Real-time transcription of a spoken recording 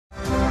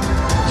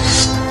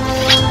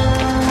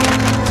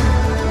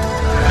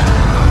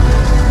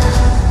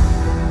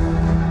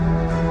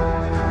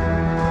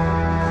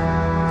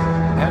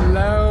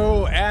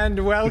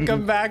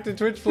Welcome back to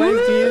Twitch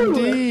Plays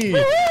D&D.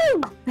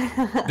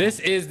 This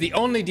is the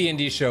only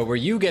D&D show where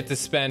you get to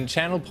spend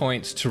channel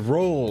points to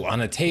roll on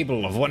a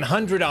table of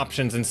 100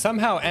 options and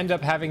somehow end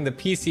up having the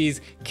PCs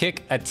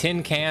kick a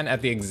tin can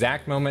at the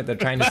exact moment they're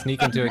trying to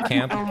sneak into a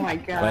camp. Oh my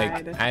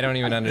god. Like, I don't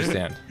even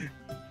understand.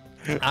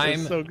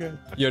 I'm so good.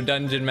 your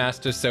Dungeon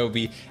Master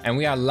Sobi, and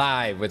we are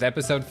live with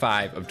episode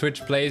 5 of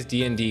Twitch Plays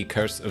D&D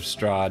Curse of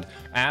Strahd.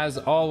 As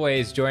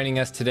always, joining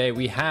us today,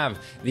 we have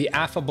the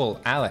affable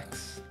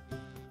Alex.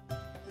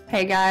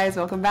 Hey guys,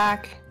 welcome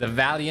back. The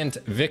valiant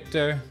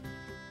Victor.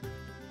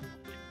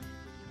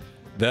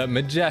 The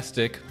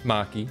majestic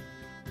Maki.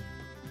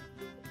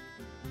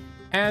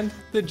 And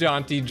the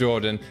jaunty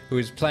Jordan, who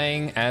is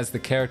playing as the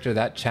character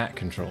that chat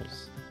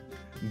controls.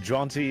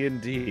 Jaunty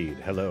indeed.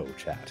 Hello,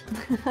 chat.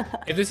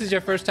 If this is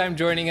your first time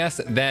joining us,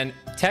 then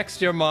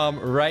text your mom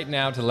right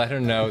now to let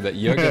her know that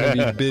you're going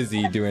to be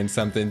busy doing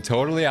something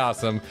totally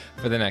awesome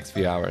for the next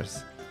few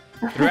hours.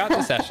 Throughout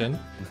the session,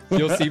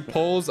 you'll see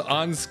polls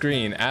on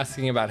screen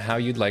asking about how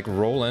you'd like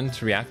Roland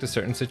to react to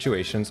certain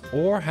situations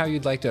or how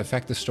you'd like to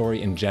affect the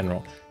story in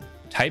general.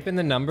 Type in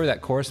the number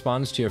that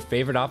corresponds to your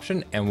favorite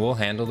option and we'll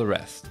handle the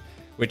rest.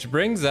 Which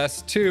brings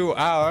us to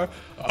our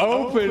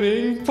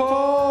opening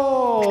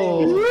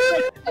poll!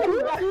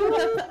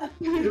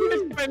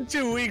 It's been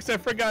 2 weeks, I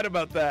forgot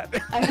about that.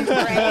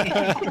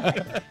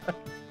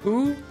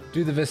 Who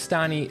do the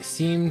Vistani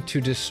seem to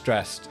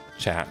distress,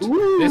 chat?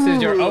 This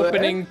is your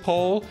opening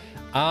poll.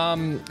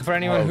 For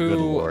anyone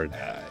who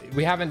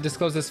we haven't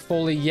disclosed this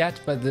fully yet,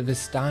 but the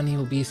Vistani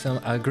will be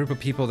a group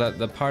of people that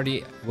the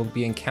party will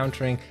be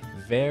encountering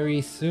very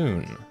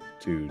soon.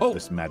 To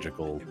this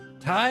magical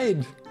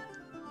tied.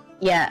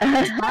 Yeah,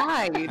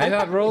 tied. I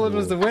thought Roland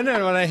was the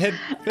winner when I hit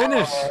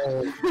finish.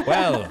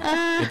 Well,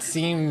 it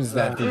seems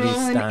that the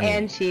Vistani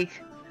and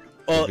Cheek.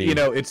 Well, you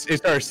know, it's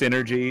our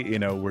synergy. You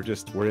know,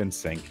 we're in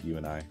sync, you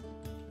and I.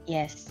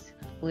 Yes,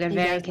 we're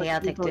very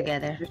chaotic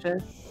together.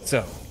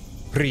 So,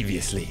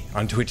 previously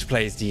on Twitch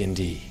Plays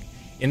D&D,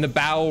 in the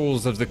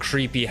bowels of the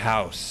creepy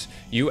house,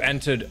 you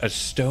entered a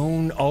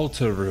stone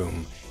altar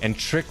room and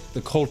tricked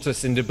the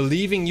cultists into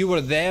believing you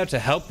were there to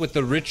help with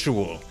the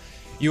ritual.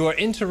 You were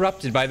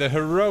interrupted by the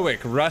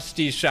heroic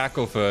Rusty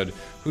Shackleford,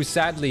 who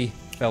sadly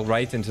fell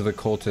right into the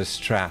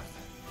cultist trap,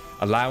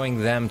 allowing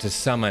them to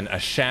summon a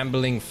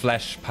shambling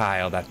flesh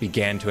pile that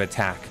began to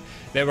attack.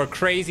 There were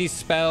crazy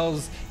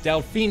spells,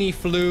 Delphini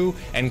flew,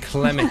 and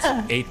Clement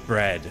ate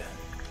bread.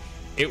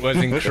 It was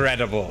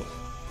incredible.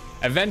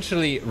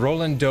 Eventually,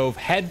 Roland dove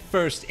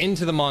headfirst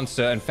into the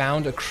monster and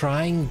found a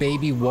crying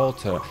baby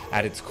Walter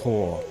at its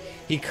core.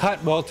 He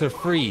cut Walter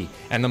free,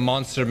 and the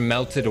monster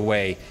melted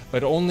away,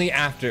 but only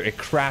after it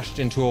crashed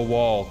into a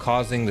wall,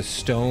 causing the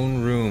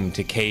stone room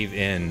to cave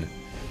in.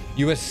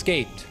 You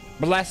escaped,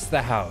 blessed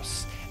the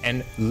house,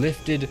 and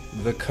lifted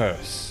the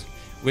curse.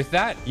 With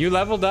that, you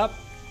leveled up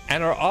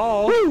and are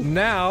all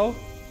now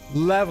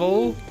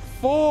level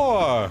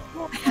 4.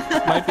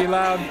 Might be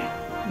loud.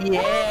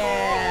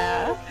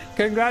 Yeah.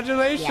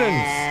 Congratulations.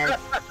 Yes.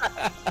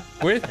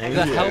 With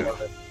the help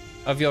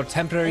of your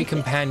temporary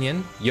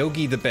companion,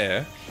 Yogi the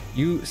Bear,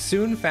 you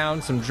soon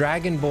found some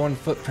dragonborn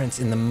footprints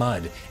in the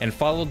mud and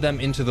followed them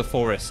into the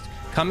forest,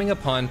 coming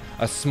upon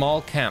a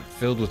small camp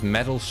filled with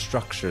metal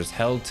structures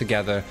held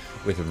together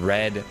with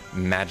red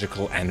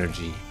magical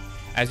energy.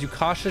 As you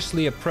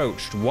cautiously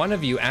approached, one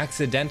of you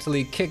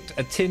accidentally kicked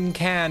a tin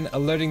can,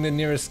 alerting the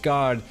nearest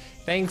guard.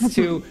 Thanks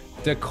to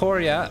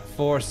Decoria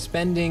for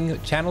spending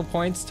channel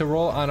points to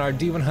roll on our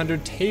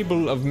D100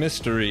 Table of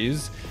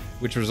Mysteries,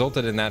 which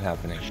resulted in that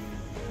happening.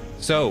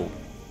 So,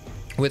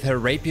 with her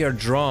rapier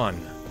drawn,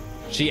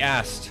 she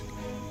asked,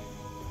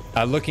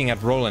 looking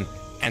at Roland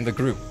and the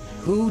group,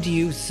 "Who do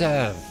you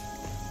serve?"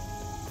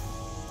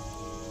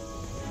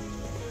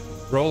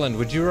 Roland,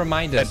 would you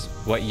remind us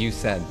what you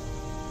said?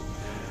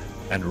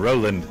 And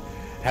Roland,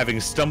 having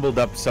stumbled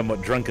up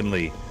somewhat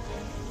drunkenly,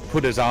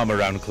 put his arm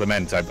around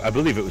Clement, I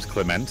believe it was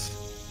Clement,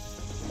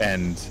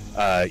 and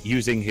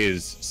using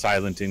his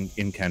silent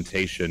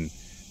incantation,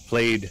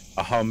 played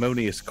a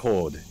harmonious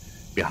chord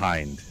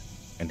behind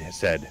and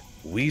said,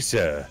 "We,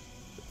 sir,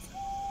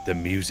 the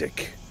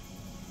music."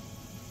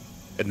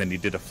 And then he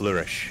did a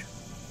flourish.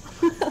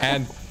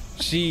 And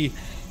she,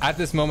 at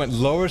this moment,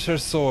 lowers her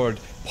sword,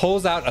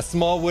 pulls out a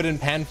small wooden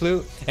pan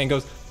flute, and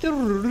goes,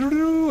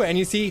 and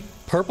you see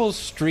purple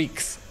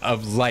streaks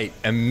of light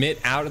emit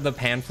out of the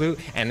pan flute,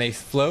 and they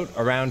float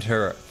around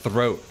her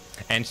throat.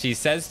 And she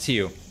says to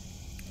you,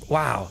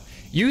 "Wow,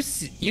 you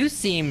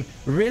seem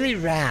really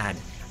rad."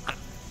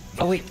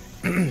 Oh, wait.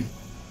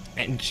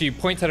 And she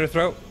points at her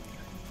throat.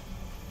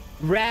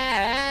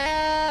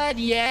 "Rad,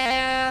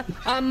 yeah,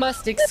 I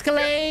must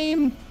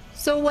exclaim.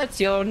 So what's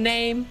your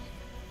name?"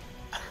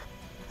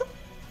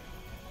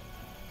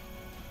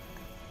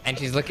 And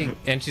she's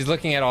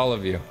looking at all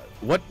of you.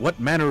 What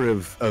manner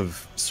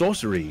of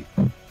sorcery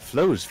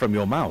flows from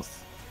your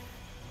mouth?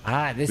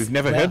 We've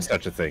never heard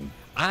such a thing.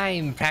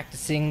 I'm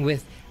practicing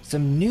with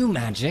some new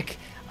magic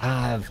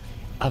of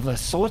a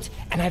sort,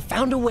 and I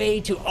found a way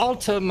to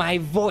alter my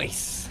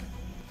voice.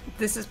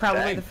 This is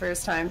probably the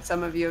first time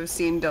some of you have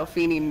seen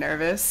Delphine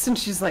nervous, and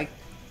she's like,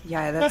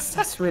 "Yeah,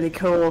 that's really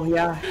cool.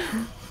 Yeah."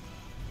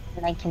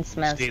 And I can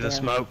smell See the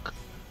still. smoke?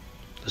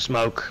 The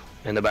smoke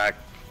in the back.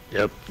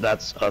 Yep,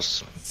 that's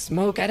us.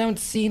 Smoke? I don't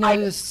see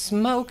no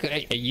smoke.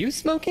 Are you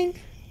smoking?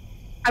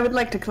 I would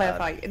like to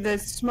clarify. The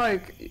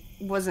smoke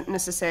wasn't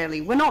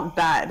necessarily. We're not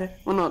bad.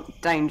 We're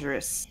not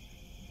dangerous.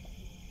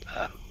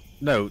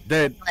 No,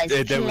 there was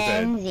a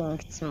Cleansing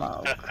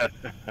smoke.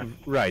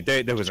 right.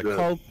 There was a Good.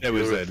 cult. There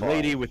was a Beautiful.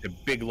 lady with a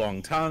big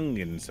long tongue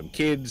and some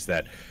kids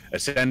that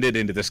ascended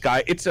into the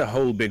sky. It's a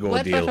whole big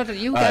ordeal. What,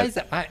 you guys,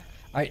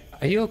 are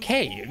you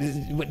okay?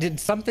 Did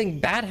something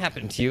bad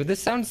happen to you?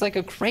 This sounds like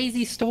a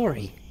crazy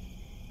story.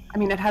 I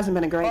mean, it hasn't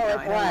been a great Oh, it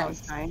night. I know was.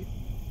 it's fine.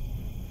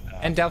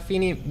 And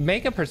Delphine,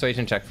 make a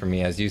persuasion check for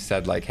me as you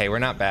said, like, hey, we're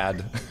not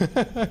bad.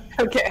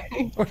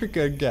 Okay. We're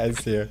good guys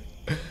here.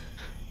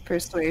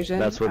 Persuasion.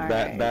 That's what All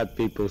bad right. bad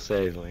people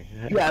say. Like,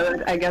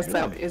 Yeah, I guess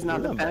that not- is not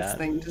you're the not best bad.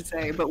 thing to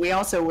say. But we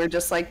also were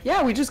just like,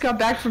 yeah, we just got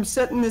back from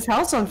setting this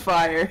house on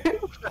fire.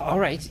 All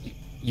right,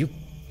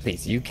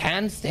 please, you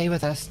can stay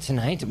with us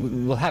tonight.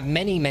 We'll have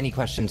many, many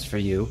questions for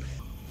you.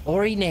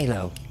 Ori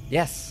Nalo,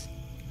 yes.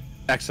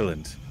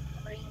 Excellent.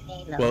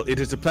 Well, it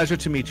is a pleasure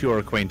to meet your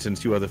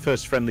acquaintance. You are the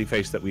first friendly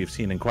face that we have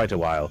seen in quite a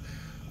while,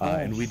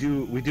 and we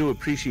do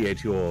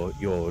appreciate your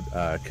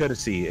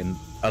courtesy in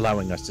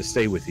allowing us to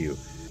stay with you.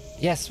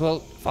 Yes, well,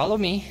 follow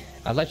me.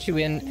 I'll let you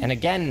in. And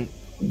again,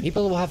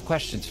 people will have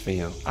questions for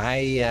you.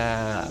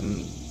 I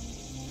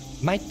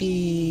might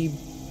be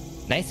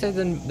nicer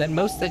than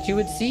most that you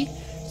would see.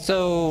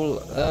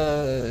 So,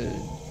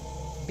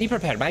 be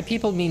prepared. My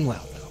people mean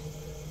well, though.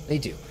 They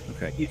do.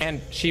 Okay. And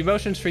she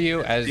motions for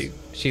you as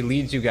she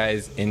leads you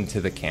guys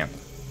into the camp.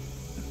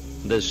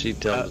 Does she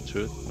tell the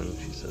truth when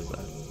she says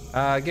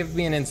that? Give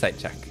me an insight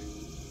check.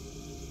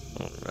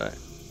 All right.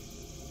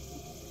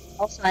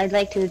 Also, I'd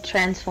like to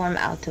transform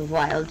out of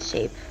wild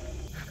shape.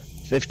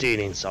 15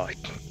 inside.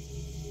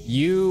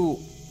 You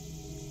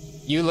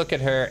look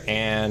at her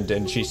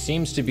and she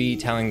seems to be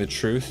telling the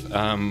truth.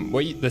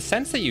 The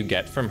sense that you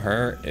get from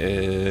her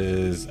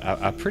is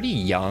a pretty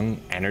young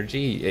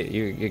energy.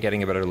 You're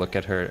getting a better look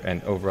at her,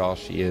 and overall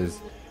she is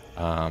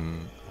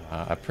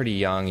a pretty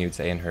young. You'd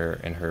say in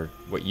her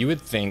what you would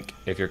think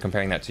if you're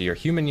comparing that to your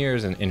human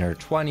years, and in her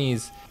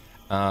 20s,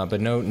 but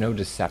no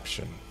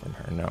deception from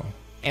her. No.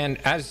 And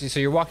so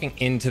you're walking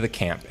into the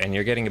camp and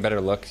you're getting a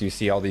better look. You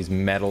see all these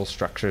metal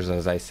structures,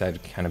 as I said,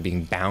 kind of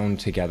being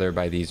bound together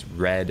by these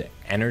red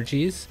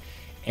energies.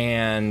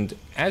 And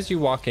as you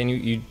walk in,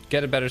 you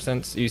get a better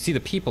sense. You see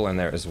the people in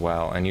there as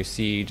well, and you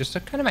see just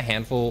a kind of a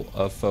handful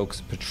of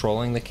folks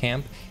patrolling the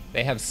camp.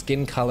 They have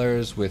skin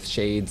colors with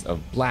shades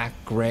of black,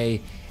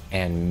 gray,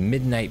 and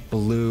midnight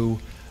blue.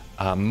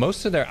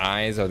 Most of their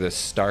eyes are this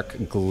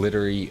stark,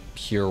 glittery,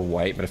 pure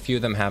white, but a few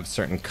of them have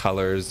certain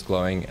colors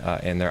glowing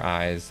in their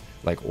eyes,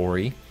 like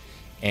Ori.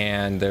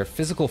 And their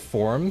physical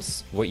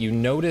forms, what you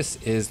notice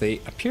is they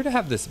appear to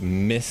have this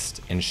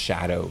mist and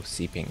shadow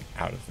seeping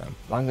out of them.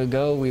 Long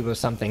ago, we were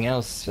something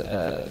else.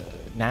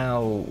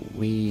 Now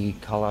we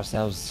call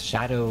ourselves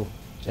Shadow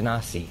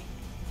Genasi.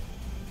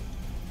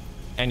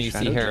 And you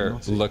see Shadow her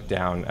Genasi. look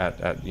down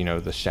at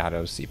the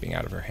shadows seeping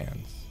out of her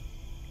hands.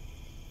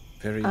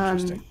 Very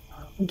interesting.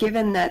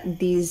 Given that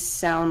these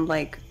sound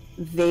like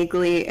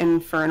vaguely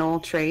infernal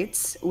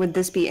traits, would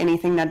this be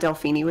anything that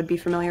Delphine would be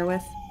familiar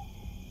with?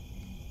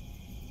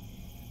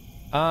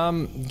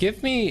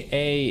 Give me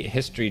a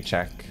history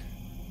check,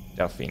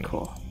 Delphine.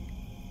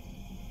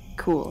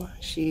 Cool.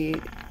 She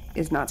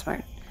is not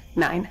smart.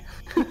 9.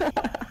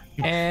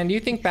 And you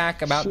think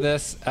back about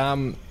this,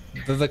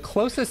 the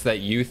closest that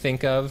you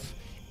think of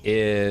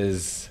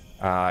is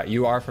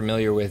you are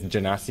familiar with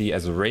Genasi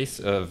as a race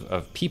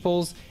of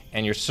peoples,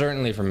 and you're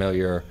certainly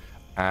familiar,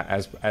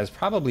 as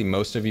probably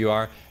most of you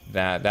are,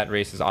 that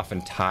race is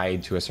often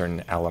tied to a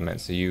certain element.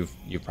 So you've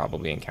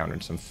probably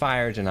encountered some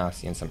fire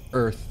Genasi and some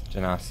earth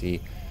Genasi,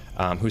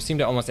 who seem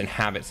to almost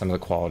inhabit some of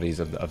the qualities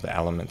of the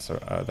elements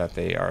that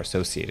they are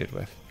associated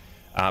with.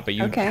 But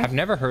you have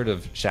never heard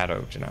of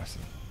Shadow Genasi.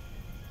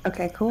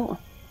 Okay, cool.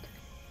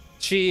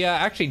 She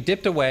actually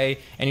dipped away,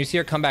 and you see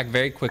her come back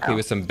very quickly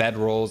with some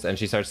bedrolls, and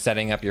she starts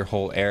setting up your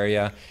whole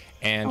area.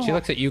 And she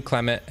looks at you,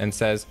 Clement, and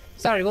says,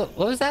 Sorry, what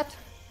was that?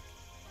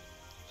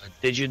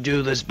 Did you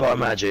do this by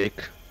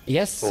magic?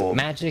 Yes, Oh.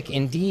 magic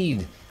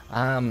indeed.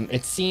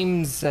 It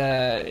seems,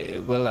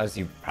 well, as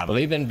you've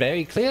probably been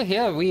very clear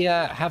here, we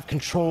have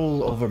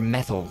control over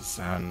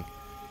metals.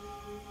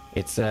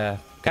 It's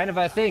kind of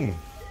our thing.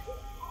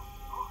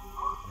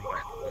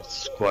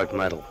 It's quite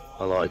metal.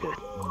 I like it.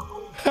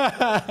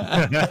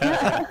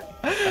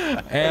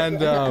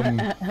 and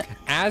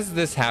as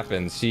this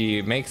happens,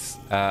 she makes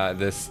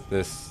this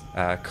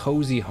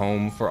cozy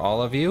home for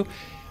all of you.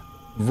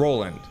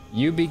 Roland,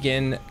 you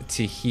begin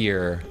to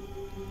hear.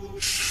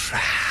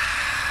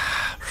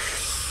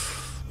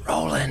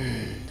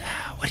 Roland,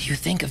 what do you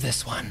think of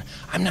this one?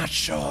 I'm not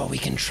sure we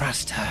can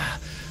trust her,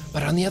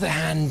 but on the other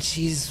hand,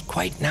 she's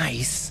quite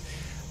nice.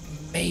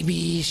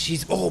 Maybe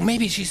she's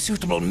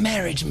suitable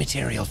marriage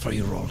material for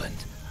you, Roland.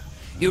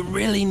 You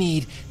really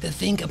need to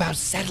think about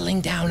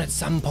settling down at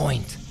some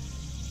point.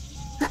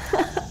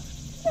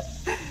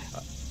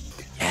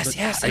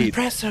 Yes,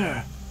 impress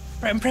her.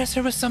 Impress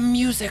her with some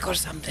music or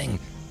something.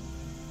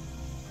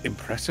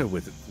 Impress her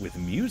with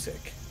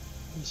music.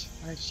 You should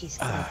tell her she's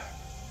cute.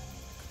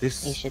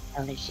 This. You should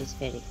tell her she's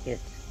very cute.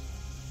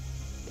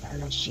 Tell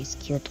her she's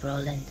cute,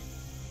 Roland.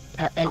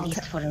 At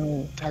least for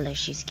me, tell her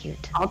she's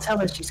cute. I'll tell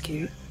her she's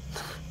cute.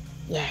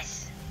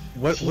 Yes.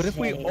 What if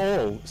we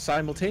all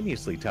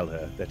simultaneously tell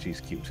her that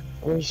she's cute?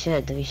 We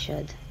should. Or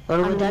I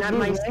would mean, that that be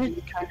might weird?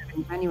 be kind of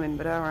ingenuine,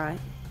 but alright.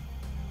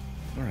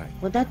 All right.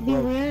 Would that be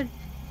weird?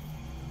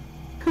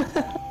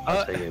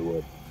 I think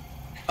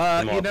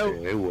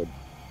it would.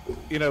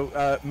 You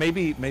know,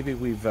 maybe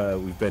we've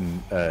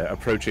been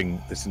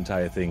approaching this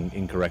entire thing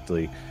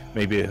incorrectly.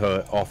 Maybe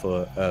her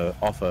offer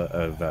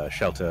of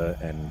shelter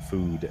and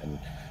food and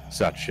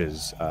such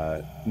is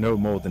no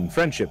more than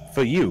friendship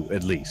for you,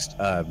 at least.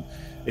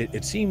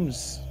 It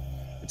seems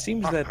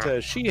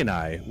that she and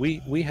I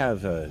we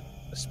have a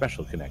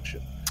special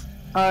connection.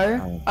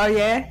 Oh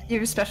yeah, you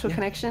have a special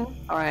connection.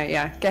 All right,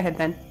 yeah. Go ahead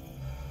then.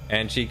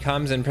 And she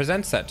comes and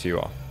presents that to you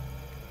all.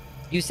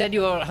 You said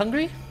you were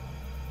hungry?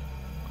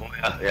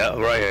 Oh, yeah,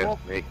 right here.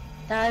 Me.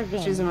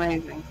 Starving. She's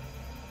amazing.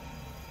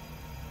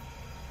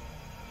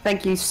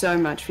 Thank you so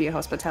much for your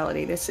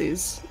hospitality. This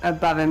is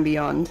above and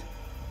beyond.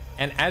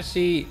 And as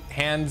she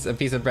hands a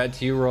piece of bread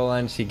to you,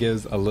 Roland, she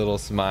gives a little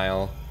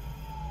smile.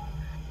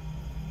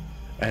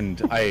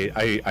 And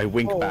I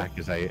wink back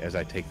as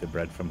I take the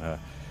bread from her,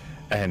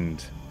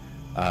 and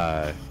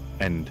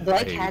Do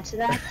I catch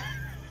that?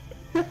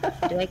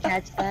 Do I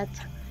catch that?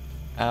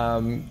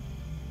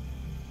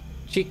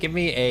 She give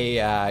me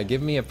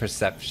a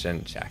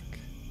perception check.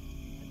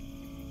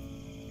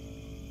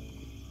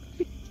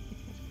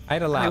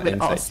 I'd allow would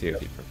insight also- too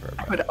if you prefer.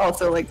 I but- would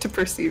also like to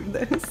perceive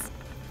this.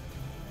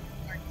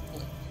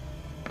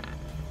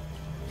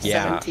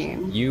 Yeah,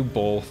 17. you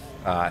both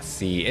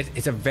see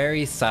it's a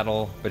very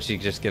subtle, but she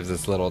just gives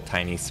this little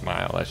tiny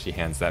smile as she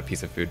hands that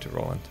piece of food to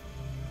Roland.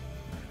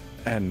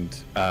 And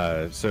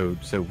so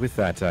with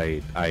that,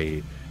 I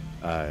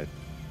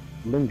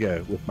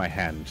linger with my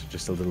hand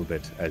just a little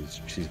bit as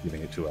she's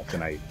giving it to us,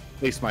 and I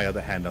place my other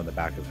hand on the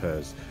back of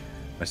hers.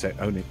 I say,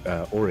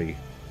 Ori,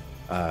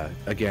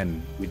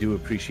 again, we do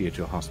appreciate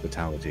your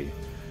hospitality.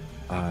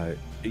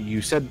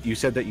 You said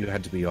that you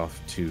had to be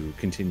off to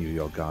continue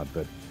your guard,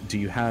 but do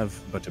you have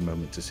but a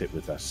moment to sit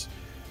with us?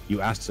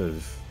 You asked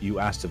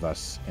of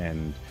us,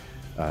 and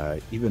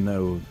even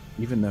though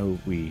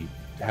we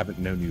haven't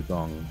known you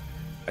long,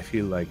 I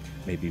feel like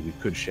maybe we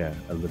could share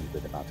a little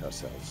bit about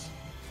ourselves.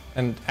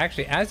 And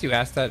actually, as you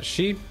ask that,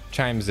 she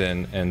chimes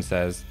in and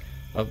says,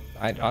 oh,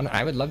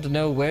 I would love to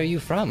know where you're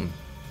from.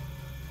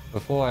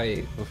 Before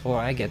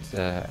I get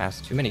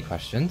asked too many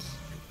questions.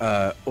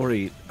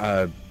 Ori,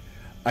 I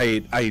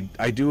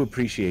do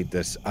appreciate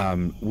this.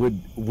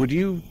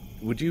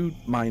 Would you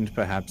mind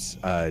perhaps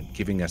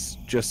giving us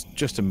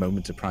just a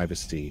moment of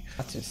privacy?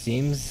 It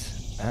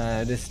seems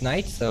this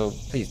night, so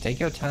please take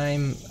your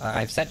time.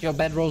 I've set your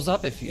bedrolls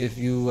up if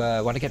you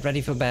want to get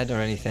ready for bed or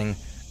anything.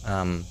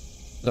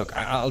 Look,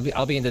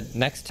 I'll be in the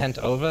next tent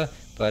over,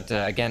 but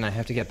again, I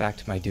have to get back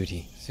to my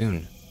duty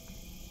soon.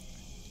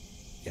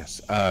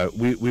 Yes,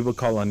 we will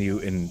call on you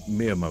in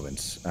mere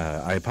moments.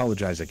 I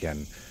apologize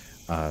again.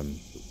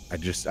 I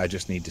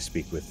just need to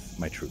speak with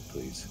my troop,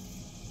 please.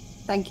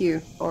 Thank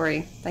you,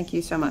 Ori. Thank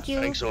you so much. Thank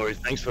you. Thanks, Ori.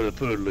 Thanks for the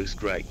food. Looks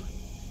great.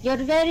 You're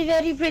very,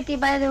 very pretty,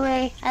 by the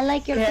way. I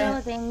like your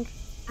clothing.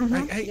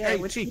 Hey,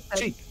 what Cheek,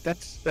 you said.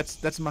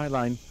 that's my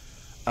line.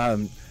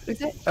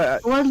 Is it?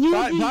 Well, you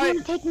Bye.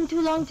 didn't take me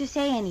too long to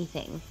say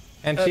anything.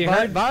 And she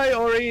heard bye,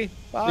 Ori.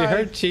 Bye. She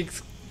heard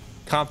Cheek's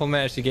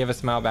compliment. She gave a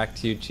smile back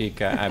to you, Cheek,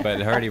 but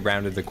it already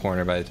rounded the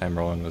corner by the time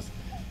Roland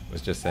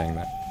was just saying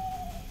that.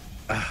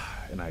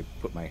 And I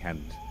put my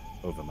hand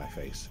over my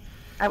face.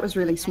 That was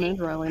really smooth,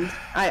 Roland.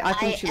 I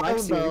think she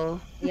likes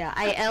you.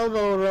 I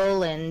elbow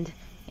Roland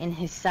in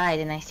his side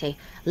and I say,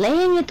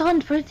 laying it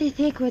on pretty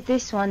thick with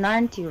this one,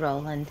 aren't you,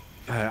 Roland?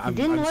 It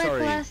didn't work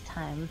sorry. last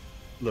time.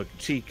 Look,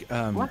 Cheek,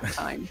 What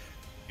time?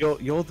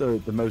 you're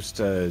the most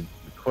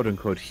quote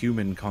unquote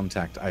human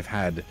contact I've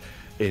had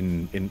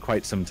in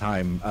quite some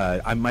time.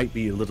 I might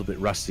be a little bit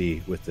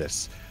rusty with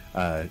this.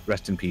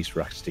 Rest in peace,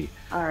 Rusty.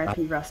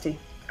 R.I.P. Rusty.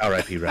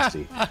 R.I.P.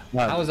 Rusty.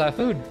 How was our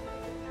food?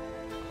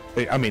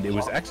 I mean, it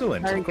was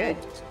excellent. Very good.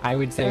 I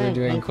would say we're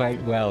doing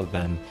quite well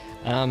then.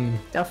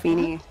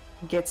 Delphine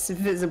gets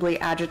visibly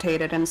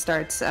agitated and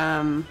starts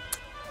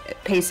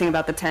pacing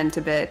about the tent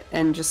a bit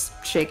and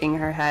just shaking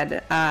her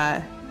head.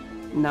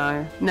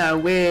 No,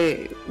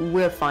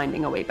 we're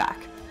finding a way back.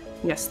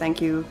 Yes,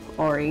 thank you,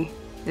 Ori.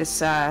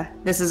 This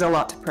is a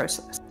lot to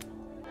process.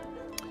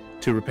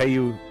 To repay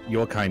you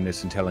your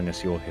kindness in telling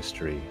us your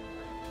history,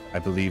 I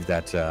believe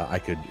that I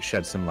could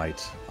shed some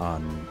light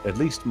on at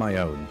least my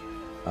own,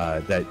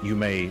 that you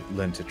may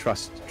learn to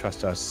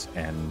trust us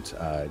and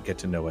get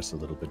to know us a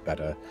little bit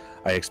better.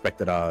 I expect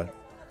that our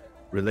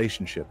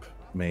relationship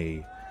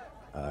may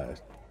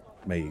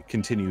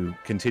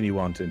continue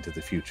on into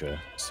the future.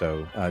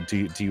 So,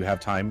 do you have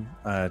time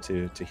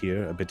to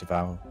hear a bit of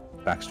our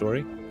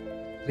backstory?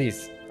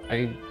 Please,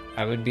 I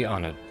would be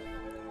honored.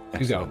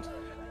 Excellent. You go.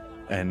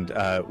 And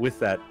with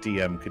that,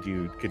 DM, could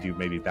you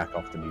maybe back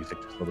off the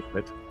music just a little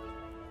bit?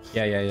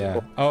 Yeah.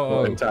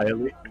 Oh.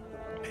 Entirely.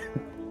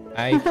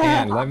 I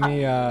can. Let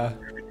me.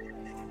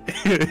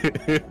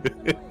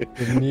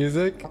 The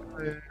music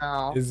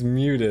is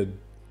muted.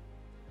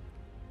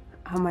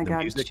 Oh my god,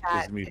 music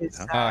chat is muted,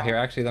 huh? Oh, here,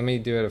 actually, let me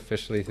do it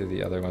officially through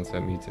the other one, so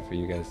it mutes it for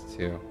you guys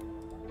too.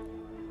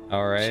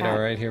 All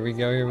right, here we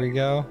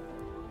go.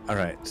 All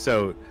right,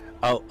 so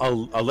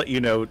I'll let you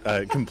know,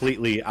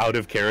 completely out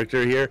of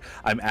character here.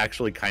 I'm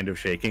actually kind of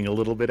shaking a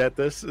little bit at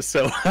this,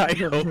 so I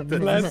hope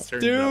that let's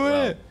do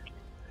it.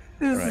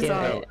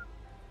 Right,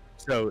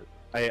 so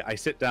I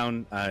sit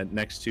down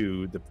next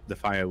to the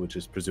fire, which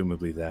is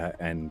presumably there,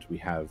 and we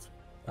have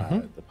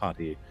the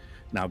party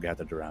now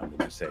gathered around,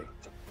 and I say,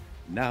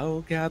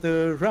 "Now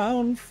gather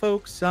round,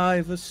 folks,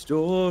 I've a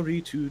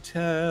story to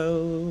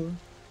tell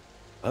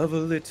of a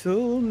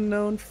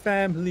little-known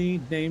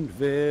family named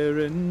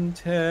Varentel.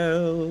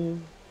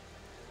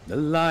 The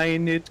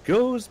line, it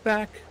goes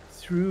back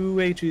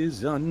through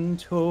ages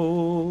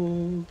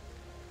untold.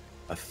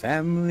 A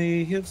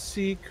family of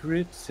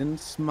secrets and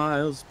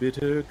smiles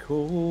bitter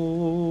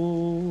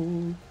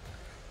cold.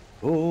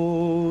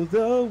 Oh,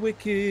 the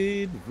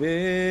wicked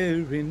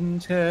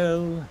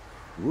Varentel,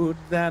 would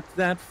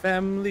that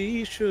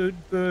family should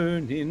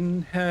burn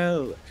in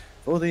hell.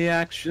 For the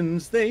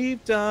actions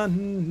they've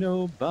done,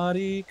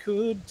 nobody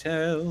could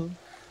tell.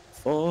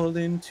 Fall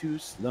into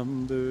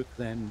slumber,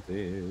 Clan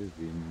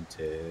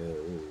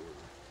Varentel.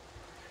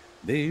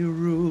 They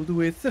ruled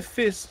with a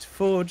fist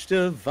forged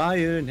of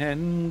iron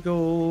and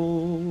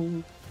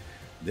gold.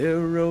 Their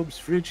robes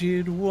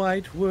frigid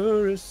white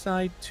were a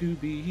sight to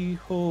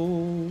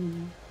behold.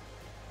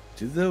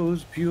 To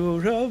those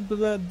pure of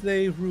blood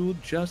they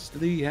ruled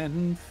justly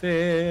and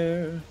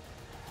fair.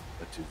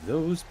 But to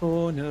those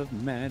born of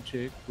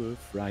magic were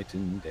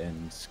frightened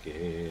and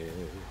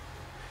scared.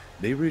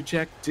 They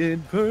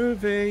rejected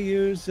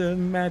purveyors of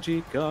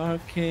magic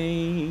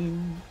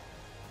arcane.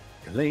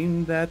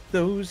 Claimed that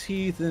those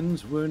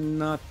heathens were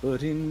not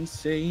but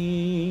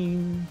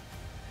insane.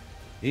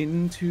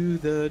 Into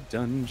the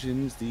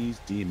dungeons these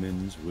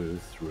demons were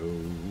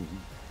thrown,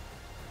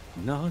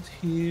 not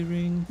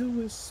hearing the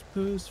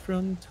whispers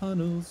from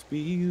tunnels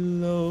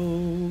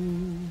below.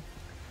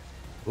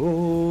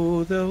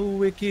 Oh, the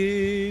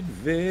wicked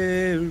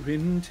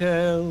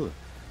Varentel,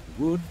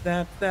 would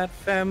that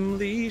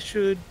family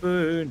should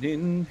burn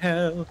in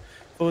hell.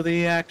 For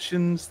the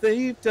actions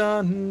they've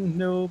done,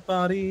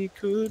 nobody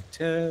could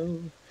tell.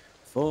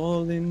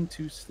 Fall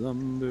into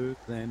slumber,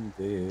 Clan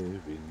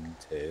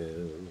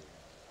Varentel.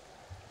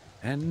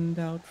 And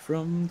out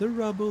from the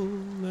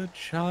rubble a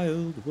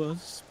child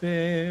was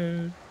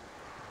spared,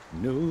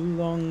 no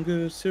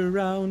longer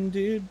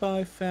surrounded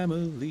by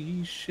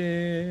family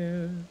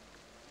share.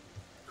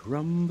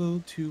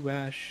 Crumbled to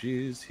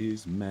ashes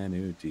his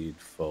manor did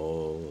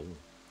fall.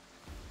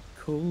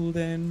 Cold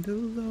and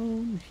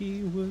alone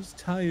he was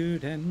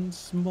tired and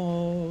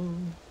small.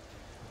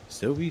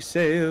 So he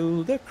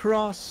sailed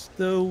across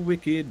the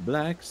wicked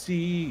black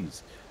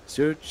seas,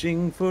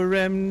 searching for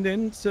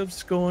remnants of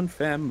scorned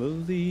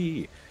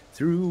family.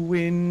 Through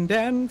wind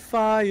and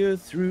fire,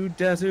 through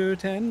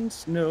desert and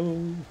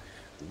snow.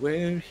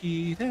 Where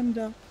he'd end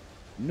up,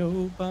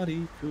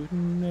 nobody could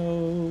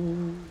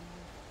know.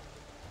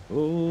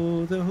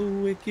 Oh, the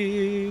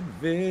wicked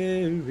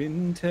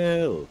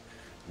Varentel,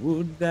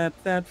 would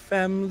that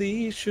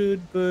family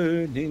should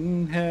burn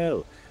in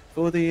hell.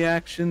 For the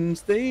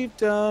actions they've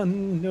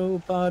done,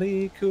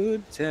 nobody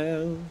could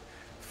tell.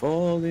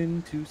 Fall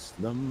into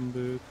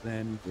slumber,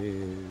 Clan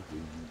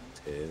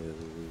Varentel.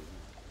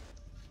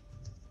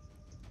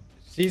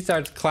 She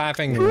starts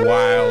clapping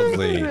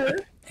wildly,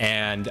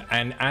 and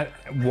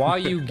while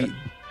you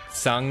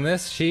sung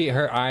this,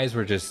 her eyes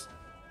were just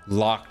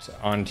locked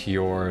onto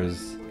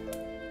yours,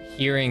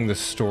 hearing the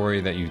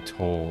story that you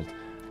told.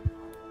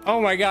 Oh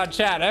my god,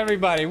 chat,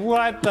 everybody,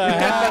 what the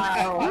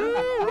heck?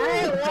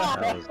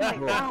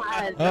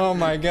 Oh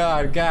my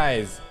god,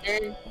 guys.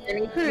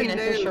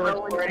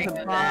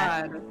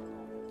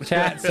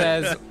 Chat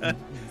says,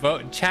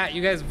 vote. Chat,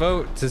 you guys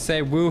vote to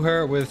say woo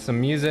her with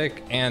some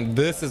music, and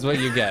this is what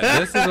you get.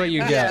 This is what you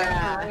get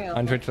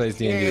on Twitch Plays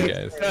D&D,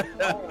 guys.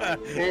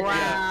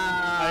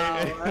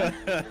 Wow.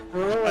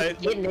 We're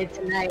getting it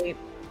tonight.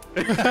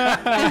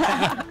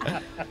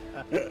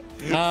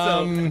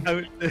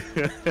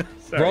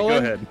 Sorry, Roland, go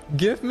ahead.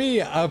 give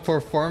me a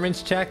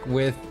performance check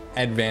with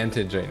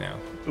advantage right now.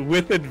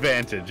 With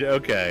advantage,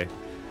 okay.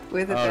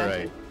 With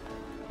advantage.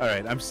 All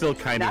right. I'm still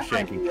kind of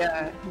shaking.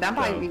 That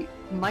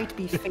might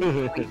be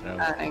faintly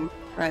happening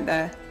right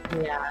there.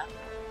 Yeah.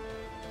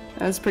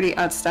 That was pretty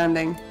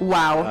outstanding.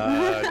 Wow.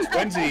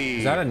 20.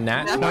 Is that a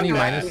nat 20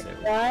 minus?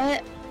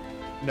 What?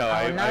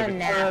 No, not a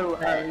nat.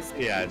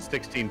 yeah, it's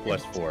 16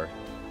 plus 4.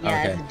 Yeah,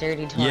 Okay. it's a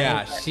dirty 20.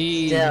 Yeah,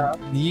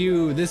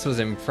 still. this was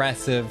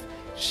impressive.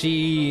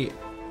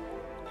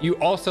 you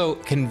also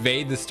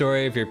conveyed the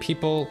story of your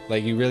people.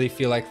 Like, you really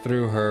feel like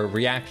through her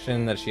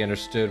reaction that she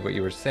understood what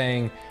you were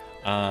saying.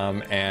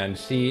 And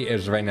she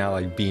is right now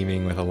like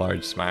beaming with a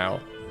large smile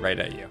right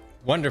at you.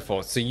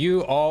 Wonderful. So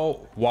you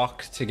all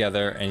walk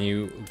together and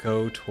you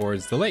go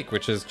towards the lake,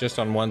 which is just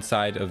on one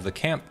side of the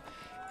camp.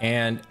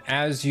 And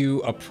as you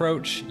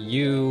approach,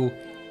 you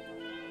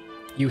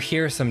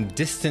hear some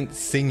distant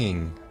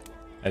singing,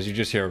 as you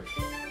just hear,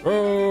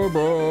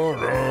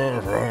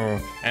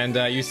 and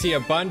you see a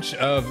bunch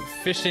of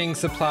fishing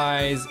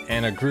supplies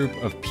and a group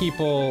of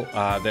people.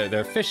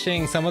 They're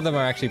fishing. Some of them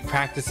are actually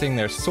practicing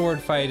their sword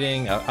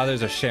fighting.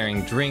 Others are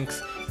sharing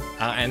drinks.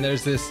 And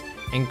there's this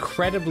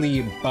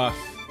incredibly buff,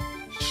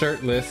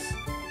 shirtless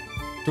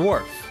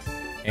dwarf.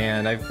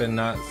 And I've been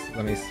not.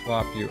 Let me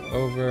swap you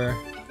over.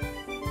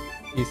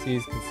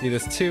 PCs can see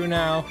this too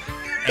now.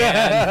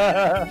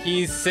 And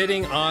he's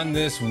sitting on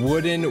this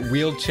wooden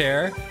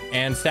wheelchair,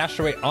 and stashed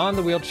away on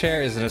the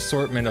wheelchair is an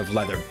assortment of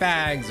leather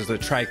bags. There's a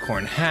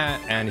tricorn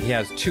hat, and he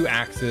has 2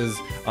 axes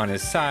on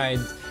his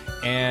sides.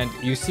 And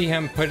you see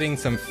him putting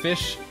some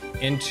fish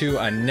into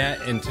a net,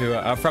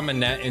 from a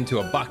net into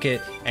a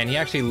bucket. And he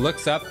actually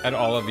looks up at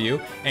all of you,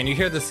 and you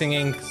hear the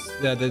singing,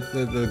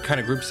 the kind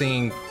of group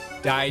singing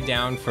die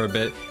down for a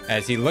bit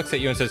as he looks at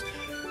you and says,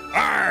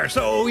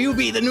 so you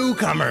be the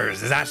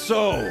newcomers, is that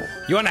so?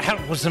 You want to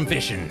help with some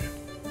fishing?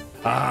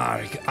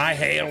 I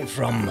hail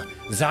from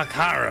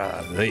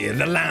Zakara,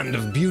 the land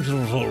of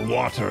beautiful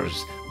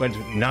waters, but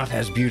not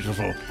as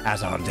beautiful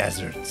as our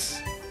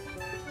deserts.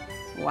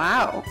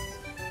 Wow.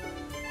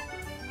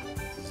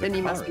 Then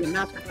you must be a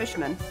master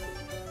fisherman.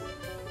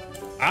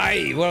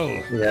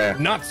 Yeah.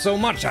 Not so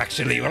much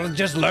actually. Well,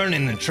 just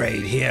learning the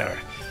trade here.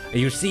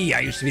 You see,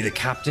 I used to be the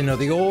captain of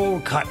the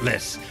old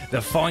Cutlass,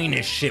 the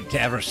finest ship to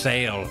ever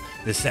sail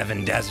the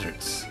 7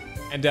 deserts.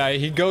 And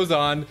he goes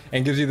on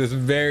and gives you this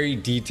very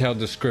detailed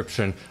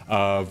description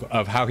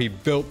of how he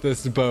built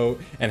this boat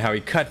and how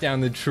he cut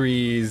down the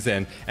trees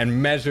and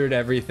measured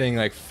everything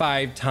like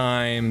 5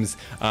 times,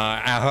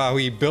 how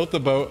he built the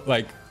boat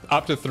like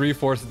up to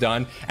 3/4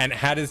 done and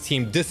had his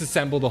team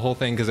disassemble the whole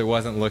thing because it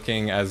wasn't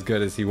looking as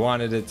good as he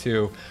wanted it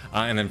to,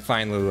 and then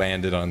finally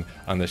landed on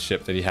the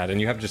ship that he had. And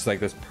you have just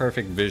like this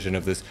perfect vision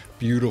of this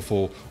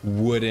beautiful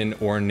wooden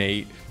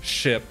ornate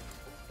ship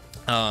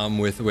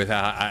with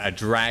a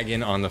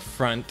dragon on the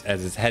front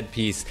as his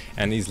headpiece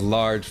and these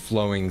large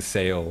flowing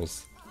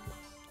sails.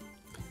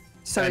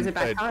 So is it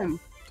back home?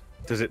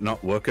 Does it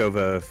not work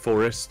over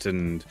forest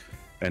and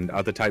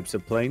other types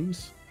of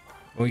plains?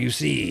 Well, you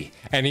see,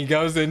 and he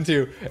goes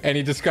into and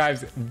he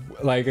describes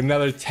like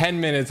another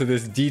 10 minutes of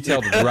this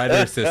detailed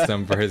rudder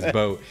system for his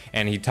boat,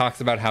 and he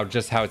talks about how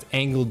it's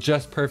angled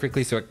just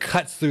perfectly so it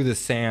cuts through the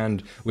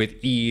sand with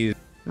ease.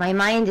 My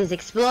mind is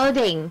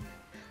exploding.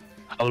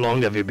 How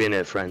long have you been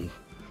here, friend?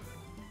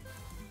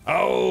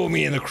 Oh,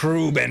 me and the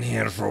crew been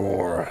here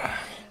for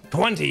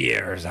 20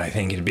 years, I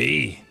think it'd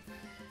be.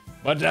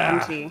 But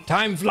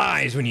time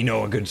flies when you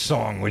know a good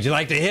song. Would you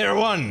like to hear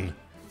one?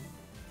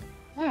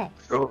 Yeah.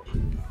 Oh.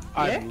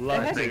 I'd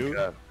love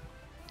to.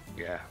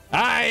 Yeah.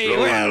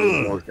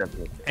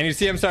 And you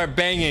see him start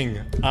banging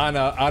on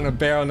a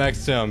barrel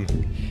next to him,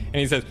 and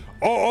he says,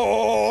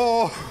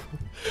 "Oh,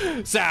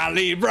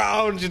 Sally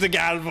Brown, she's a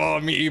gal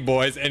for me,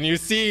 boys." And you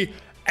see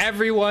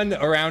everyone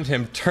around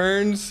him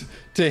turns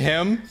to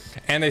him,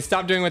 and they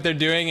stop doing what they're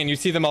doing, and you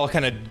see them all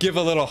kind of give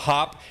a little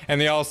hop,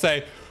 and they all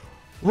say,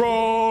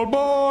 "Roll,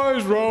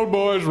 boys, roll,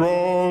 boys,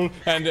 roll."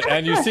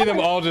 And you see them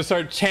all just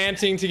start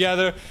chanting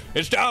together.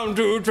 It's down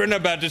to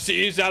Trinidad to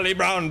see Sally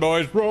Brown,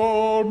 boys.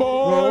 Roll,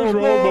 boys,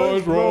 roll,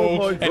 boys,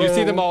 roll. And you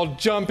see them all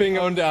jumping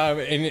on,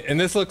 and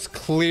this looks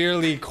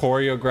clearly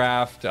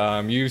choreographed.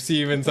 You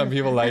see even some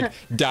people like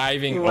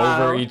diving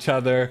over each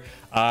other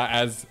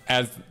as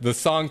the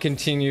song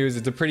continues.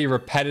 It's a pretty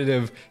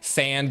repetitive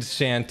sand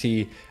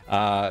shanty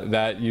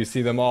that you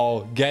see them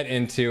all get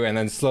into, and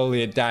then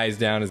slowly it dies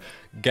down as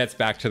gets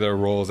back to their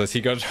roles as he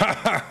goes,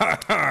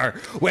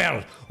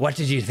 "Well, what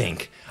did you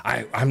think?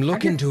 I'm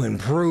looking to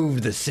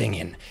improve the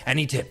singing.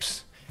 Any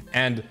tips?"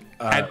 And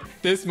at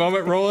this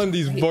moment, Roland,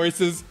 these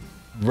voices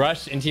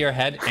rush into your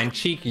head, and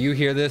Cheek, you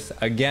hear this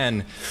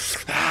again.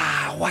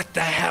 What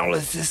the hell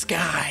is this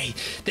guy?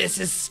 This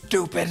is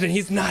stupid, and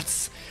he's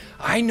nuts.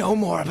 I know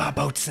more about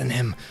boats than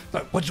him,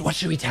 but what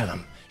should we tell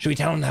him? Should we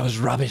tell him that was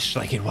rubbish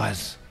like it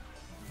was?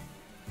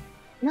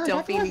 No,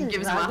 Delphine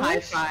gives him a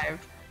high five.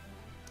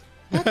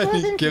 That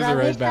wasn't Gives it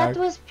rubbish. right back. That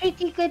was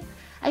pretty good.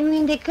 I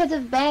mean, they could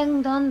have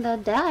banged on the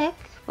dock,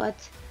 but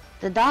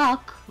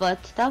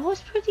that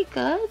was pretty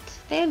good.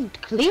 They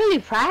clearly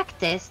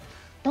practiced.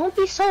 Don't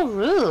be so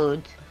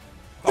rude.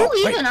 Who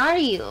even are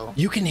you?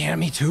 You can hear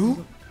me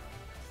too?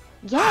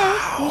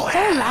 Yes, you're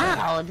so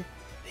loud.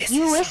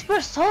 You whisper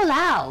so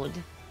loud.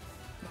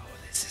 Oh,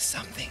 this is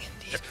something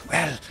indeed.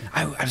 Well,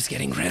 I was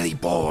getting really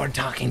bored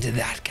talking to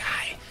that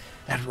guy.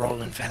 That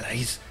Roland fella,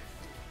 he's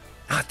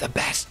not the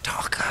best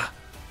talker.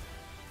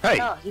 Hey,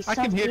 Oh, he's I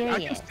so can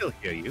serious. still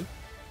hear you.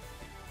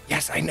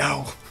 Yes, I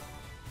know.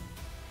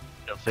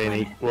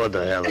 Delphine, what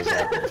the hell is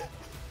happening?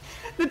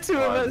 The two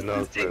of us no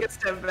just take clue. a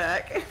step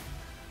back.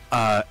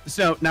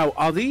 So now,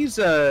 are these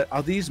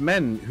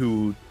men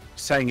who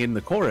sang in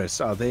the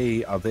chorus? Are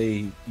they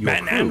your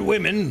Men crew? and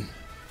women.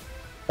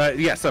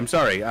 Yes, I'm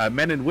sorry.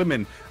 Men and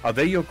women. Are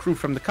they your crew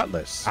from the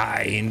Cutlass?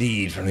 Aye,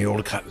 indeed, from the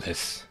old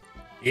Cutlass.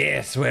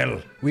 Yes,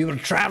 well, we were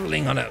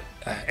traveling on a...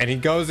 and he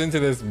goes into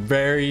this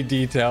very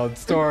detailed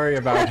story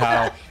about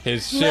how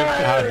his ship,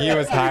 how he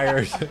was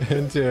hired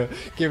into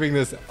giving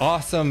this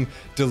awesome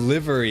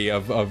delivery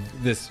of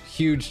this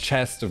huge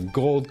chest of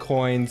gold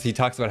coins. He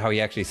talks about how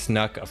he actually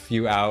snuck a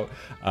few out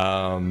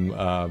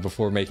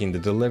before making the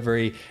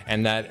delivery,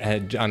 and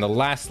that on the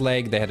last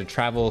leg they had to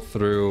travel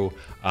through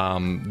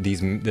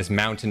this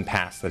mountain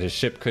pass that his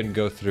ship couldn't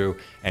go through,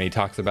 and he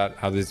talks about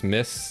how these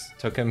mists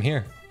took him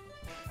here.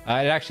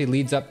 It actually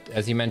leads up,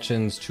 as he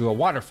mentions, to a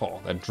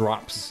waterfall that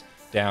drops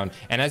down.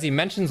 And as he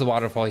mentions the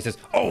waterfall, he says,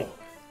 "Oh,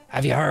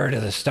 have you heard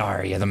of the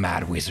story of the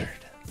Mad Wizard?"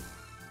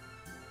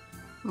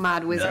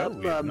 Mad Wizard. No,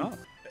 we have not.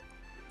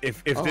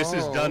 If this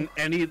is done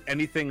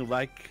anything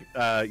like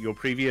your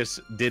previous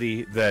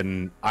ditty,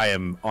 then I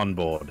am on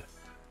board.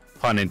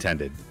 Pun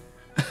intended.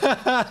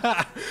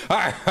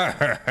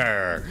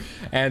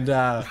 and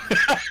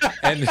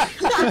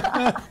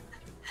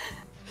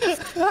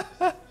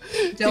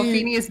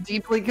Delphine is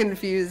deeply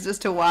confused as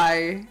to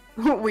why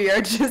we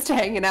are just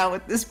hanging out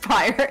with this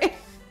pirate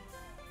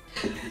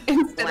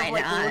instead Why of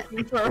like not?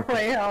 looking for our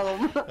way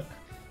home.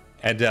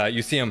 And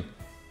you see him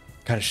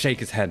kind of shake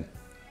his head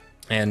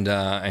and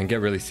get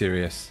really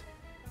serious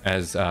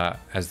as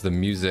the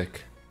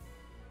music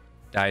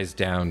dies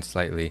down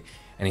slightly,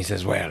 and he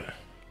says, "Well,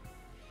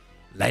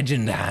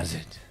 legend has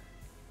it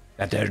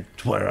that there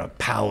were a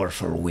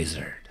powerful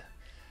wizard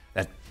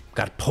that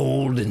got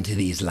pulled into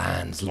these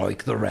lands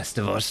like the rest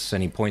of us,"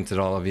 and he points at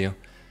all of you.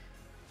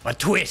 "But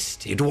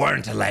twist, it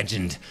weren't a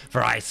legend,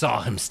 for I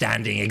saw him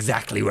standing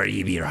exactly where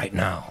ye be right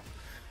now."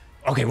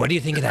 Okay, what do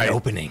you think of that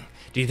opening?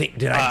 Do you think,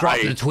 did I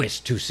drop the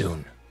twist too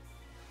soon?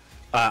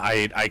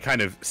 I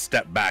kind of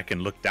stepped back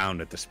and looked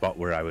down at the spot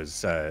where I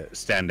was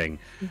standing,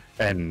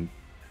 and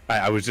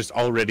I was just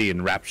already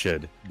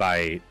enraptured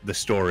by the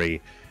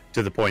story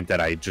to the point that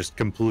I just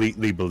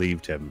completely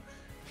believed him.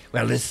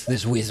 Well,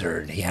 this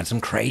wizard, he had some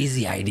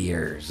crazy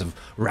ideas of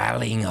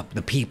rallying up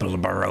the people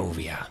of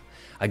Barovia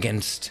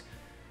against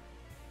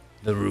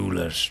the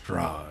ruler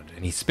Strahd.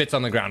 And he spits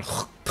on the ground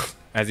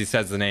as he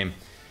says the name.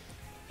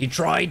 "He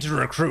tried to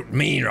recruit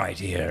me right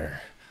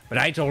here, but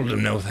I told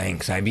him no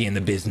thanks. I be in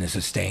the business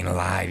of staying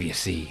alive, you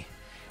see.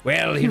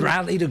 Well, he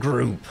rallied a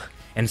group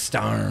and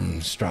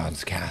stormed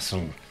Strahd's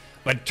castle.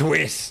 But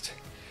twist,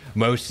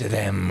 most of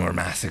them were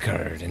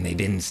massacred and they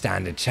didn't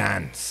stand a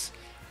chance.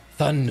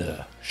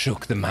 Thunder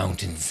shook the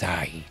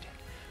mountainside.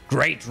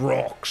 Great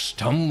rocks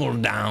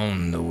tumbled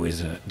down upon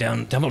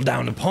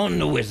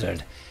the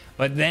wizard.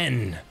 But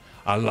then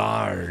a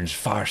large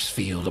force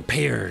field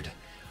appeared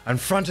in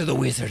front of the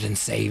wizard and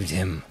saved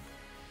him.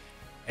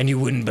 And you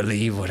wouldn't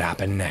believe what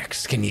happened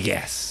next. Can you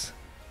guess?"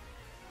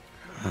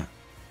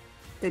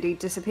 Did he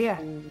disappear?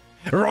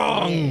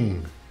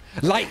 Wrong!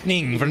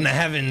 Lightning from the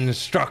heavens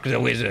struck the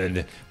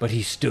wizard, but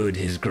he stood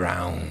his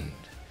ground.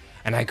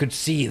 And I could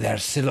see their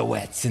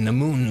silhouettes in the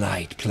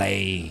moonlight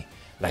play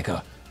like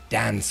a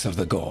dance of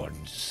the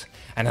gods.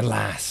 And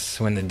alas,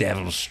 when the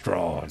devil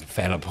Strahd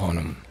fell upon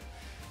him,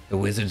 the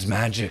wizard's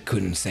magic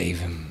couldn't save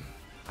him.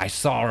 I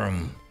saw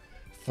him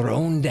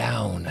thrown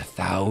down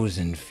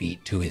 1,000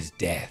 feet to his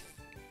death.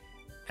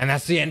 And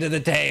that's the end of the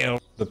tale.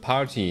 The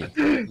party,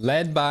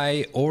 led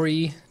by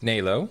Ori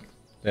Nalo,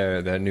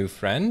 their new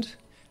friend,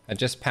 had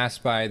just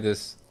passed by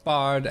this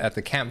bard at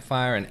the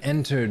campfire and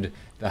entered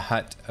the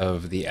hut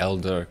of the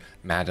elder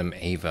Madame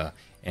Ava.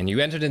 And you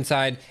entered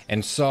inside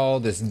and saw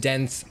this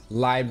dense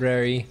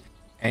library,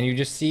 and you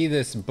just see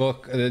this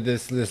book,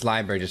 this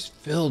library just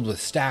filled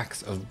with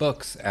stacks of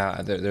books.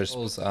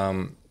 There's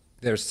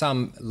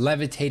some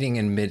levitating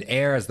in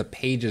midair as the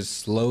pages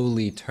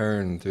slowly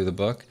turn through the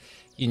book.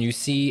 And you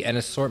see an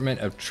assortment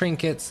of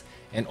trinkets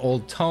and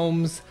old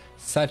tomes,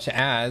 such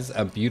as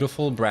a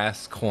beautiful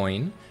brass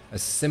coin, a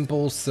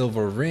simple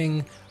silver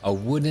ring, a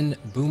wooden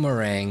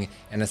boomerang,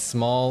 and a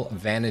small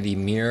vanity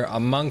mirror,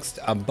 amongst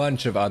a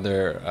bunch of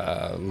other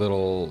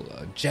little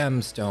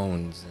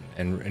gemstones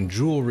and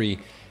jewelry.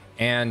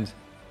 And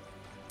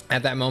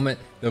at that moment,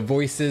 the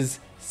voices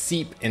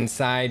seep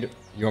inside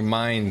your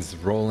minds,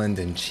 Roland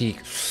and Cheek.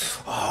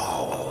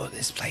 "Oh,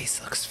 this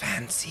place looks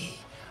fancy.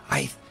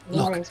 I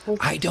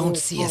don't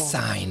see a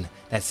sign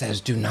that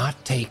says do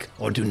not take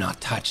or do not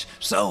touch.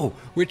 So,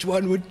 which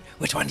one do you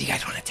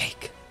guys want to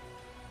take?"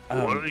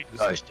 What are you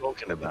guys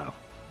talking about?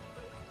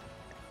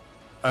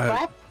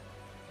 What?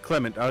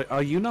 Clement,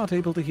 are you not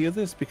able to hear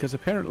this? Because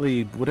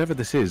apparently whatever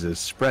this is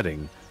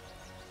spreading.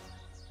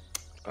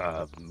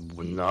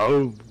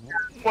 No.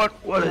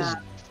 What is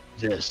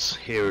this?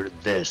 Hear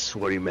this?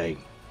 What do you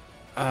mean?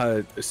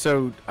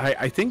 So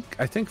I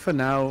think for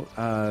now,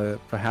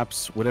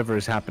 perhaps whatever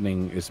is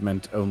happening is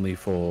meant only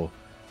for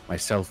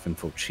myself and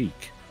for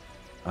Cheek.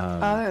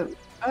 Oh,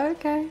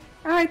 okay.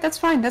 All right, that's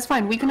fine. That's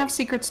fine. We can have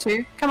secrets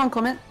too. Come on,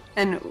 Clement.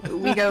 And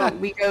we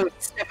go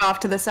step off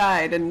to the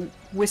side and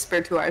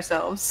whisper to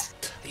ourselves.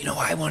 You know,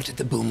 I wanted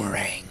the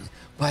boomerang,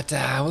 but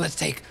well, let's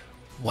take.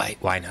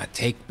 Why not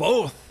take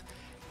both?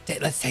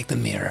 Let's take the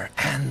mirror